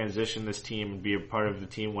could transition this team and be a part of the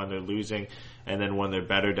team when they're losing and then when they're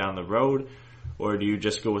better down the road? Or do you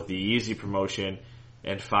just go with the easy promotion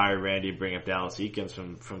and fire Randy, bring up Dallas Eakins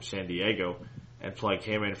from San Diego, and plug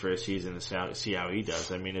him in for a season and see how he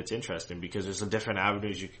does? I mean, it's interesting because there's some different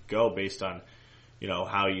avenues you could go based on,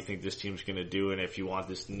 how you think this team's going to do, and if you want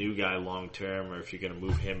this new guy long term, or if you're going to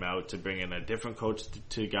move him out to bring in a different coach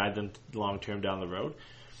to guide them long term down the road.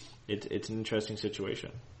 It's an interesting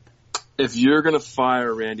situation. If you're going to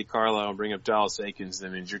fire Randy Carlyle and bring up Dallas Eakins,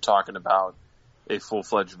 that means you're talking about a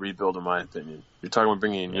full-fledged rebuild, in my opinion. You're talking about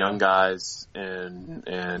bringing in young guys and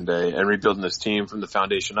rebuilding this team from the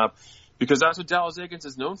foundation up, because that's what Dallas Eakins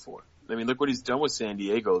is known for. I mean, look what he's done with San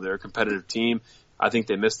Diego. They're a competitive team. I think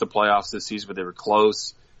they missed the playoffs this season, but they were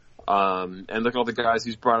close. And look at all the guys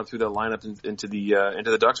he's brought up through that lineup into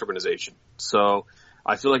the Ducks organization. So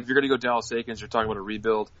I feel like if you're going to go Dallas Eakins, you're talking about a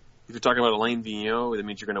rebuild. If you're talking about Alain Vigneault, that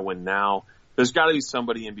means you're going to win now. There's got to be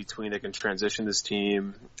somebody in between that can transition this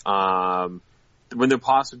team. When the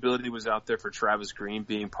possibility was out there for Travis Green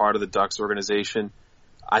being part of the Ducks organization,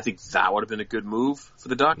 I think that would have been a good move for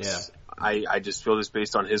the Ducks. Yeah. I just feel just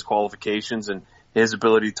based on his qualifications and his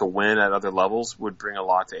ability to win at other levels would bring a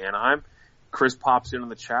lot to Anaheim. Chris pops in on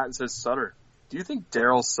the chat and says, Sutter, do you think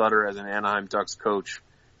Daryl Sutter as an Anaheim Ducks coach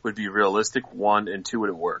would be realistic? 1, and 2, would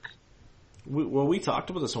it work? We talked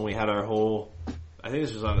about this when we had our whole, I think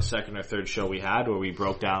this was on the second or third show we had where we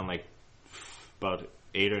broke down like about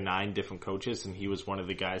 8 or 9 different coaches, and he was one of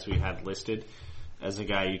the guys we had listed as a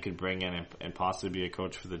guy you could bring in and possibly be a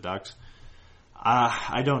coach for the Ducks.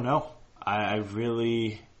 I don't know. I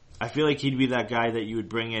feel like he'd be that guy that you would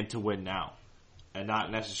bring in to win now and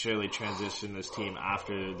not necessarily transition this team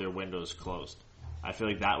after their window's closed. I feel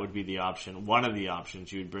like that would be the option, one of the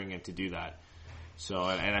options you would bring in to do that. So,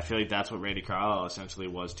 and I feel like that's what Randy Carlyle essentially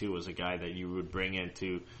was too, was a guy that you would bring in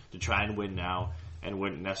to try and win now and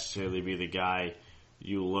wouldn't necessarily be the guy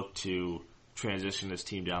you look to transition this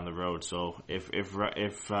team down the road. So if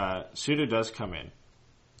Sutter does come in,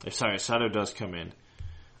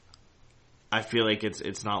 I feel like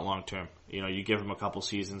it's not long term. You know, you give him a couple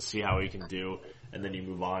seasons, see how he can do, and then you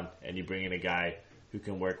move on and you bring in a guy who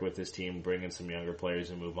can work with his team, bring in some younger players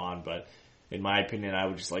and move on. But in my opinion, I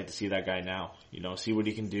would just like to see that guy now. You know, see what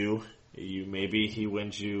he can do. Maybe he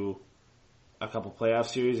wins you a couple playoff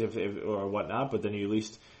series or whatnot, but then you at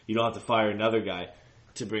least you don't have to fire another guy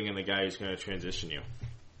to bring in the guy who's going to transition you.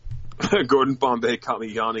 Gordon Bombay caught me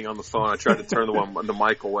yawning on the phone. I tried to turn the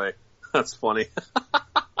mic away. That's funny.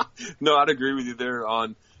 No, I'd agree with you there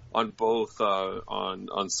on both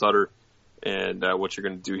on Sutter and what you're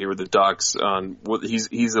going to do here with the Ducks.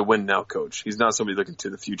 He's a win now coach. He's not somebody looking to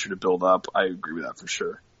the future to build up. I agree with that for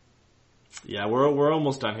sure. Yeah, we're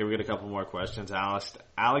almost done here. We got a couple more questions. Alex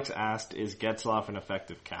asked, "Is Getzlaf an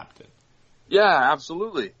effective captain?" Yeah,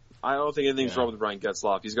 absolutely. I don't think anything's wrong with Ryan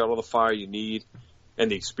Getzlaf. He's got all the fire you need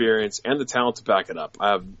and the experience and the talent to back it up.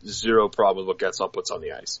 I have zero problem with what Getzlaf puts on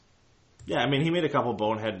the ice. Yeah, I mean, he made a couple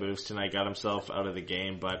bonehead moves tonight, got himself out of the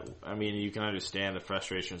game, but, I mean, you can understand the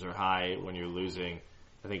frustrations are high when you're losing.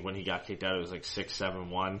 I think when he got kicked out, it was like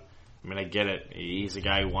 6-7-1. I mean, I get it. He's a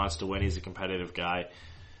guy who wants to win. He's a competitive guy.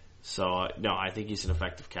 So, no, I think he's an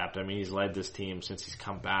effective captain. I mean, he's led this team since he's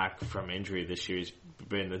come back from injury this year. He's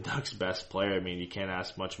been the Ducks' best player. I mean, you can't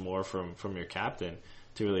ask much more from your captain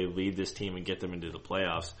to really lead this team and get them into the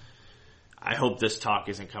playoffs. I hope this talk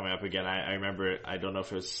isn't coming up again. I remember, I don't know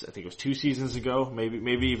if it was, I think it was 2 seasons ago,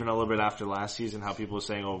 maybe even a little bit after last season, how people were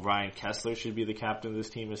saying, oh, Ryan Kessler should be the captain of this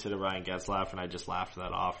team instead of Ryan Getzlaf, and I just laughed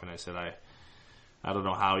that off, and I said, I don't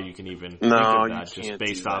know how you can even think of that just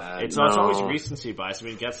based off. It's always recency bias. I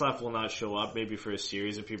mean, Getzlaf will not show up maybe for a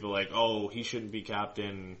series of people like, oh, he shouldn't be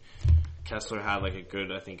captain. Kessler had like a good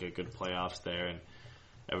playoffs there, and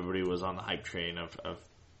everybody was on the hype train of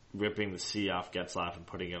ripping the C off Getzlaf and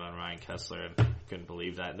putting it on Ryan Kessler, and couldn't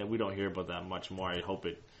believe that. And then we don't hear about that much more. I hope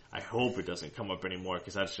it doesn't come up anymore,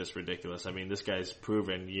 because that's just ridiculous. I mean, this guy's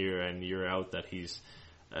proven year in, year out that he's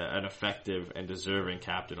an effective and deserving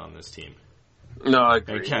captain on this team. No, I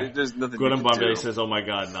agree. There's nothing. Gordon Bombay says, "Oh my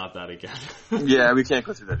God, not that again." Yeah, we can't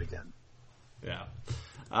go through that again. Yeah.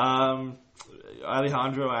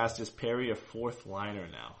 Alejandro asked, "Is Perry a fourth liner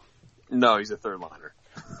now?" No, he's a third liner.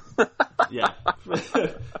 Yeah,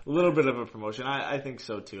 a little bit of a promotion. I think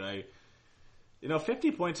so too.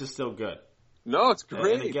 50 points is still good. No, it's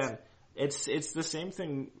great. And again, it's the same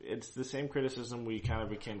thing. It's the same criticism we kind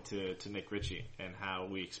of akin to Nick Ritchie, and how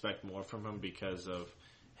we expect more from him because of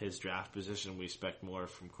his draft position. We expect more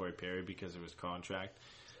from Corey Perry because of his contract.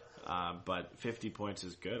 But 50 points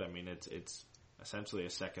is good. I mean, it's essentially a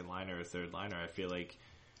second liner or third liner. I feel like,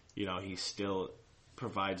 he still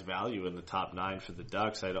provides value in the top 9 for the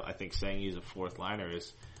Ducks. I think saying he's a fourth liner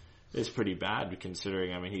is pretty bad,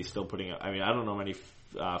 considering, I mean, he's still putting up, I mean, I don't know many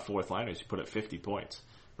fourth liners who put up 50 points,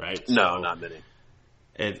 right? No, not many.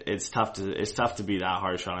 It's tough to be that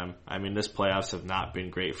harsh on him. I mean, this playoffs have not been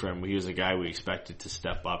great for him. He was a guy we expected to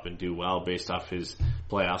step up and do well based off his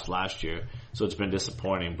playoffs last year. So it's been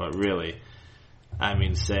disappointing, but really, I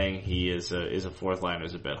mean, saying he is a fourth liner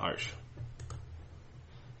is a bit harsh.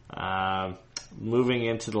 Moving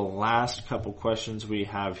into the last couple questions we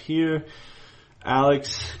have here.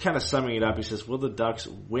 Alex, kind of summing it up, he says, will the Ducks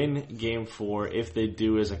win Game 4? If they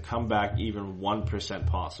do, is a comeback even 1%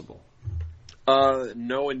 possible?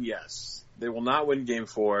 No and yes. They will not win Game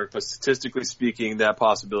 4, but statistically speaking, that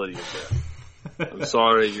possibility is there. I'm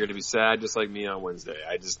sorry. You're going to be sad just like me on Wednesday.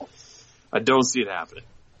 I don't see it happening.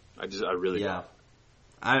 I really don't.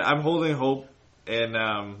 I'm holding hope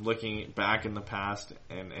and looking back in the past,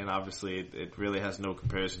 and obviously it really has no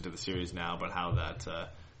comparison to the series now, but how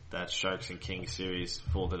that Sharks and Kings series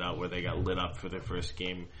folded out where they got lit up for their first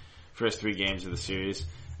 3 games of the series,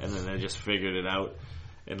 and then they just figured it out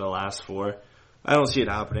in the last 4. I don't see it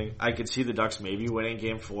happening. I could see the Ducks maybe winning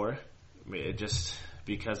Game 4. I mean, it just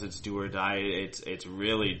because it's do or die. It's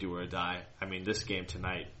really do or die. I mean, this game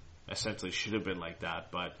tonight essentially should have been like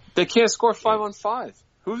that, but they can't score 5-on-5.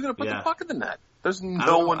 Who's going to put the puck in the net? There's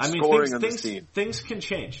no one scoring on this team. Things can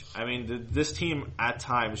change. I mean, this team at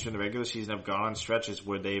times during the regular season have gone on stretches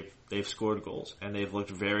where they've scored goals and they've looked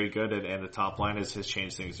very good, and the top line has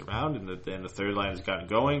changed things around, and the third line has gotten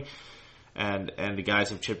going, and the guys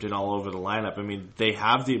have chipped in all over the lineup. I mean, they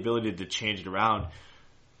have the ability to change it around.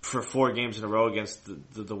 For 4 games in a row against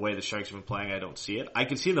the way the Sharks have been playing, I don't see it. I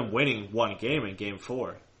could see them winning 1 game in Game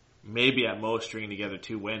 4. Maybe at most stringing together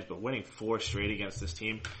 2 wins, but winning 4 straight against this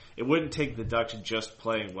team, it wouldn't take the Ducks just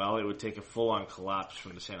playing well. It would take a full-on collapse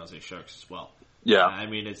from the San Jose Sharks as well. Yeah. I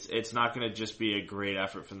mean, it's not going to just be a great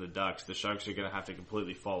effort from the Ducks. The Sharks are going to have to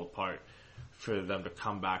completely fall apart for them to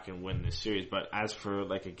come back and win this series. But as for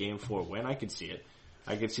like a Game 4 win, I could see it.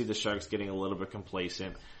 I could see the Sharks getting a little bit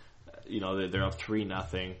complacent. You know, they're up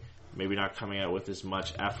 3-0. Maybe not coming out with as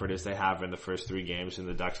much effort as they have in the first 3 games, and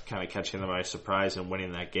the Ducks kind of catching them by surprise and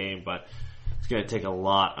winning that game. But it's going to take a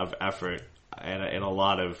lot of effort and a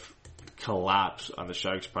lot of collapse on the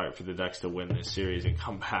Sharks' part for the Ducks to win this series and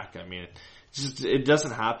come back. I mean, it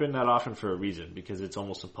doesn't happen that often for a reason, because it's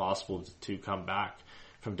almost impossible to come back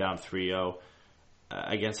from down 3-0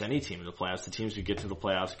 against any team in the playoffs. The teams who get to the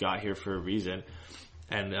playoffs got here for a reason,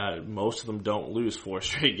 and most of them don't lose 4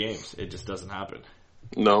 straight games. It just doesn't happen.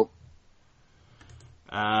 No.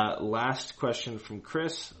 Last question from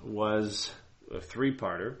Chris was a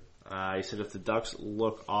 3-parter. He said, if the Ducks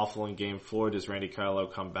look awful in Game 4, does Randy Carlyle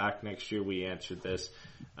come back next year? We answered this.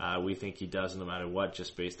 We think he does no matter what,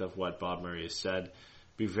 just based off what Bob Murray has said.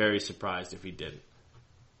 Be very surprised if he didn't.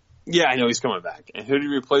 Yeah, I know he's coming back. And who do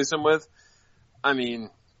you replace him with? I mean,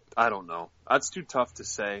 I don't know. That's too tough to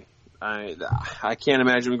say. I can't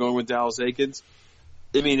imagine going with Dallas Eakins.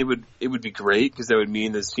 I mean, it would be great because that would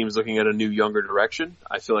mean this team's looking at a new, younger direction.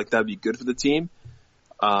 I feel like that'd be good for the team.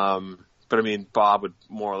 But I mean, Bob would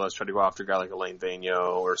more or less try to go after a guy like Alain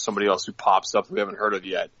Vigneault or somebody else who pops up who we haven't heard of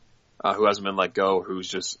yet, who hasn't been let go, who's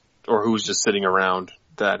just sitting around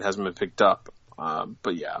that hasn't been picked up.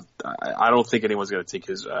 But yeah, I don't think anyone's going to take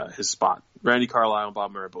his spot. Randy Carlyle and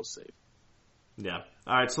Bob Murray are both safe. Yeah.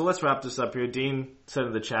 All right, so let's wrap this up here. Dean said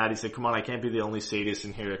in the chat, he said, come on, I can't be the only sadist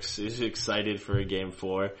in here excited for a Game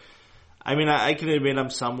 4. I mean, I can admit I'm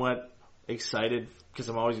somewhat excited because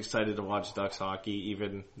I'm always excited to watch Ducks hockey,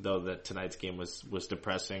 even though that tonight's game was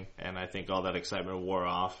depressing, and I think all that excitement wore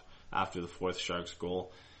off after the 4th Sharks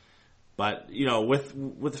goal. But, you know, with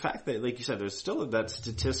the fact that, like you said, there's still that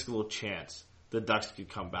statistical chance the Ducks could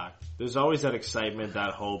come back. There's always that excitement,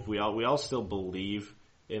 that hope. We all still believe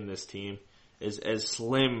in this team. As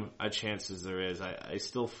slim a chance as there is, I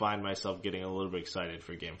still find myself getting a little bit excited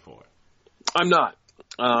for Game 4. I'm not.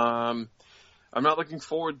 I'm not looking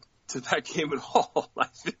forward to that game at all. I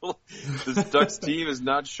feel this Ducks team has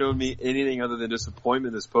not shown me anything other than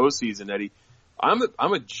disappointment this postseason, Eddie.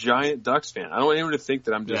 I'm a giant Ducks fan. I don't want anyone to think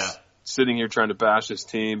that I'm just sitting here trying to bash this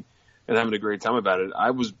team and having a great time about it.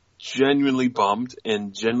 I was genuinely bummed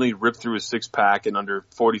and genuinely ripped through a 6-pack in under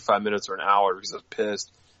 45 minutes or an hour because I was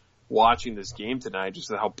pissed watching this game tonight, just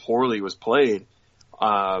how poorly it was played.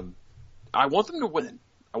 I want them to win.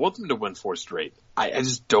 I want them to win 4 straight. I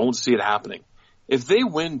just don't see it happening. If they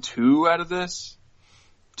win 2 out of this,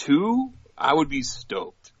 2, I would be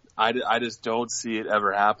stoked. I just don't see it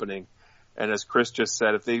ever happening. And as Chris just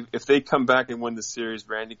said, if they come back and win the series,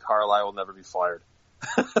 Randy Carlyle will never be fired.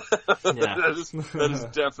 That is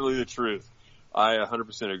definitely the truth. I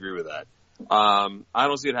 100% agree with that. I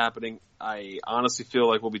don't see it happening. I honestly feel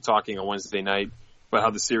like we'll be talking on Wednesday night about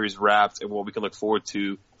how the series wrapped and what we can look forward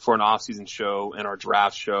to for an off-season show and our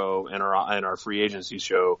draft show and our free agency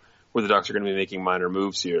show where the Ducks are going to be making minor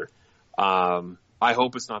moves here. I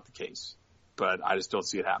hope it's not the case, but I just don't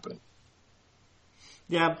see it happening.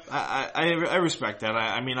 Yeah, I respect that.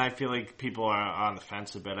 I mean, I feel like people are on the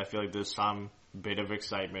fence a bit. I feel like there's some bit of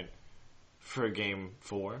excitement for Game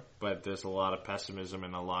 4, but there's a lot of pessimism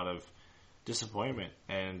and a lot of disappointment,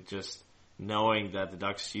 and just knowing that the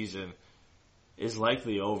Ducks season is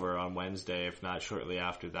likely over on Wednesday, if not shortly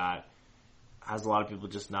after that, has a lot of people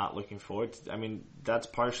just not looking forward to. I mean, that's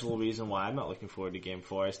partial reason why I'm not looking forward to Game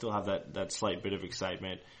 4. I still have that slight bit of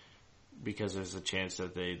excitement, because there's a chance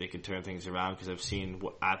that they could turn things around, because I've seen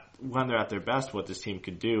when they're at their best what this team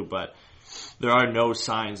could do, but there are no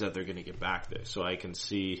signs that they're going to get back there. So I can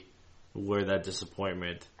see where that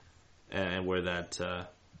disappointment and where that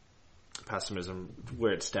pessimism,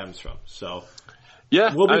 where it stems from. So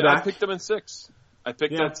yeah, we'll be back. I picked them in 6. I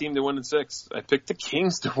picked that team to win in 6. I picked the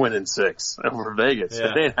Kings to win in 6 over Vegas.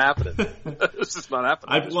 Yeah. It ain't happening. It's just not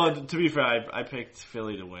happening. Well, to be fair, I picked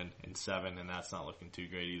Philly to win in 7, and that's not looking too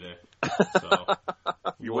great either. So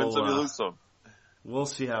you win some, you lose some. We'll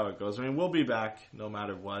see how it goes. I mean, we'll be back no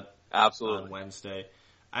matter what. Absolutely. On Wednesday.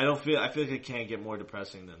 I feel like it can't get more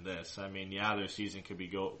depressing than this. I mean, yeah, their season could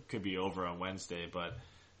be over on Wednesday, but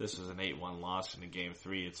this was an 8-1 loss in Game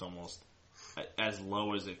 3. It's almost as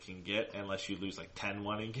low as it can get, unless you lose like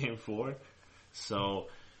 10-1 in Game 4. So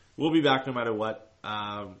we'll be back no matter what.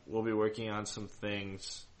 We'll be working on some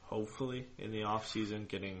things, hopefully, in the off season,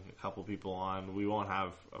 getting a couple people on. We won't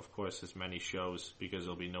have, of course, as many shows because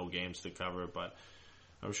there'll be no games to cover, but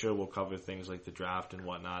I'm sure we'll cover things like the draft and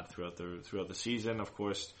whatnot throughout the season. Of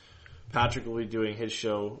course, Patrick will be doing his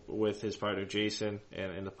show with his partner Jason,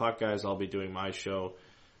 and in the Puck Guys, I'll be doing my show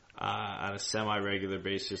on a semi-regular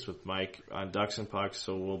basis with Mike on Ducks and Pucks.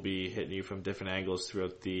 So we'll be hitting you from different angles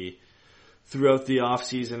throughout the off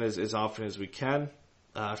season as often as we can.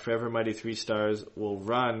 Forever Mighty 3 Stars will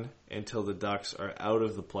run until the Ducks are out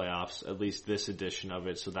of the playoffs, at least this edition of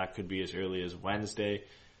it. So that could be as early as Wednesday.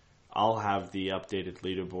 I'll have the updated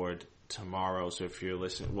leaderboard tomorrow. So if you're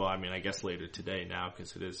listening, well, I mean, I guess later today now,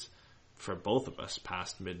 because it is for both of us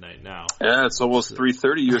past midnight now. Yeah, it's almost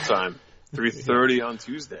 3:30 your time. 3:30 on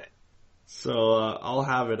Tuesday. So I'll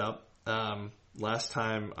have it up. Last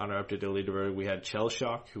time on our updated leaderboard, we had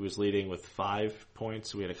Chelshock, who was leading with 5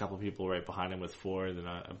 points. We had a couple people right behind him with 4, and then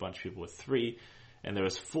a bunch of people with 3. And there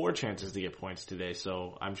was 4 chances to get points today.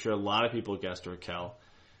 So I'm sure a lot of people guessed Raquel.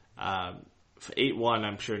 For 8-1,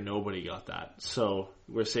 I'm sure nobody got that. So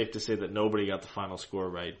we're safe to say that nobody got the final score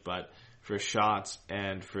right. But for shots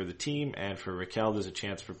and for the team and for Raquel, there's a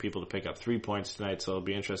chance for people to pick up 3 points tonight. So it'll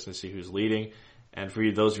be interesting to see who's leading. And for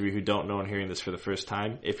those of you who don't know and hearing this for the first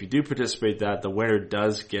time, if you do participate the winner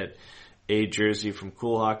does get a jersey from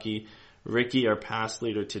Cool Hockey. Ricky, our past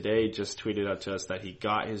leader today, just tweeted out to us that he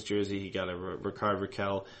got his jersey. He got a Ricard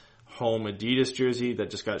Raquel home Adidas jersey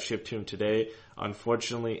that just got shipped to him today.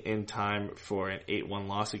 Unfortunately, in time for an 8-1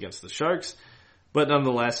 loss against the Sharks. But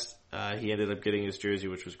nonetheless, he ended up getting his jersey,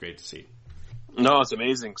 which was great to see. No, it's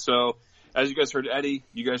amazing. So, as you guys heard Eddie,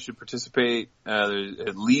 you guys should participate. There's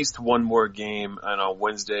at least one more game on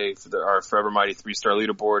Wednesday for our Forever Mighty 3-Star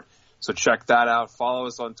leaderboard. So check that out. Follow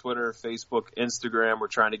us on Twitter, Facebook, Instagram. We're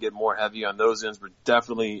trying to get more heavy on those ends. We're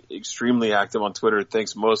definitely extremely active on Twitter.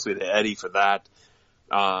 Thanks mostly to Eddie for that.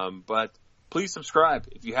 But please subscribe.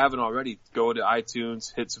 If you haven't already, go to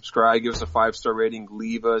iTunes, hit subscribe, give us a 5-star rating,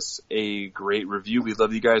 leave us a great review. We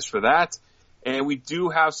love you guys for that. And we do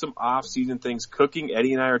have some off-season things cooking.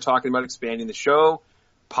 Eddie and I are talking about expanding the show,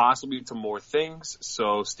 possibly to more things.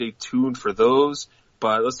 So stay tuned for those.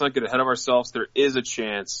 But let's not get ahead of ourselves. There is a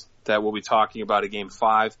chance that we'll be talking about a Game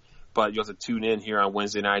 5. But you'll have to tune in here on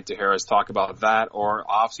Wednesday night to hear us talk about that or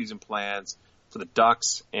off-season plans for the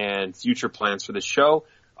Ducks and future plans for the show.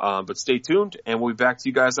 But stay tuned, and we'll be back to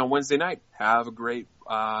you guys on Wednesday night. Have a great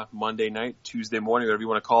Monday night, Tuesday morning, whatever you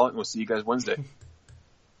want to call it, and we'll see you guys Wednesday.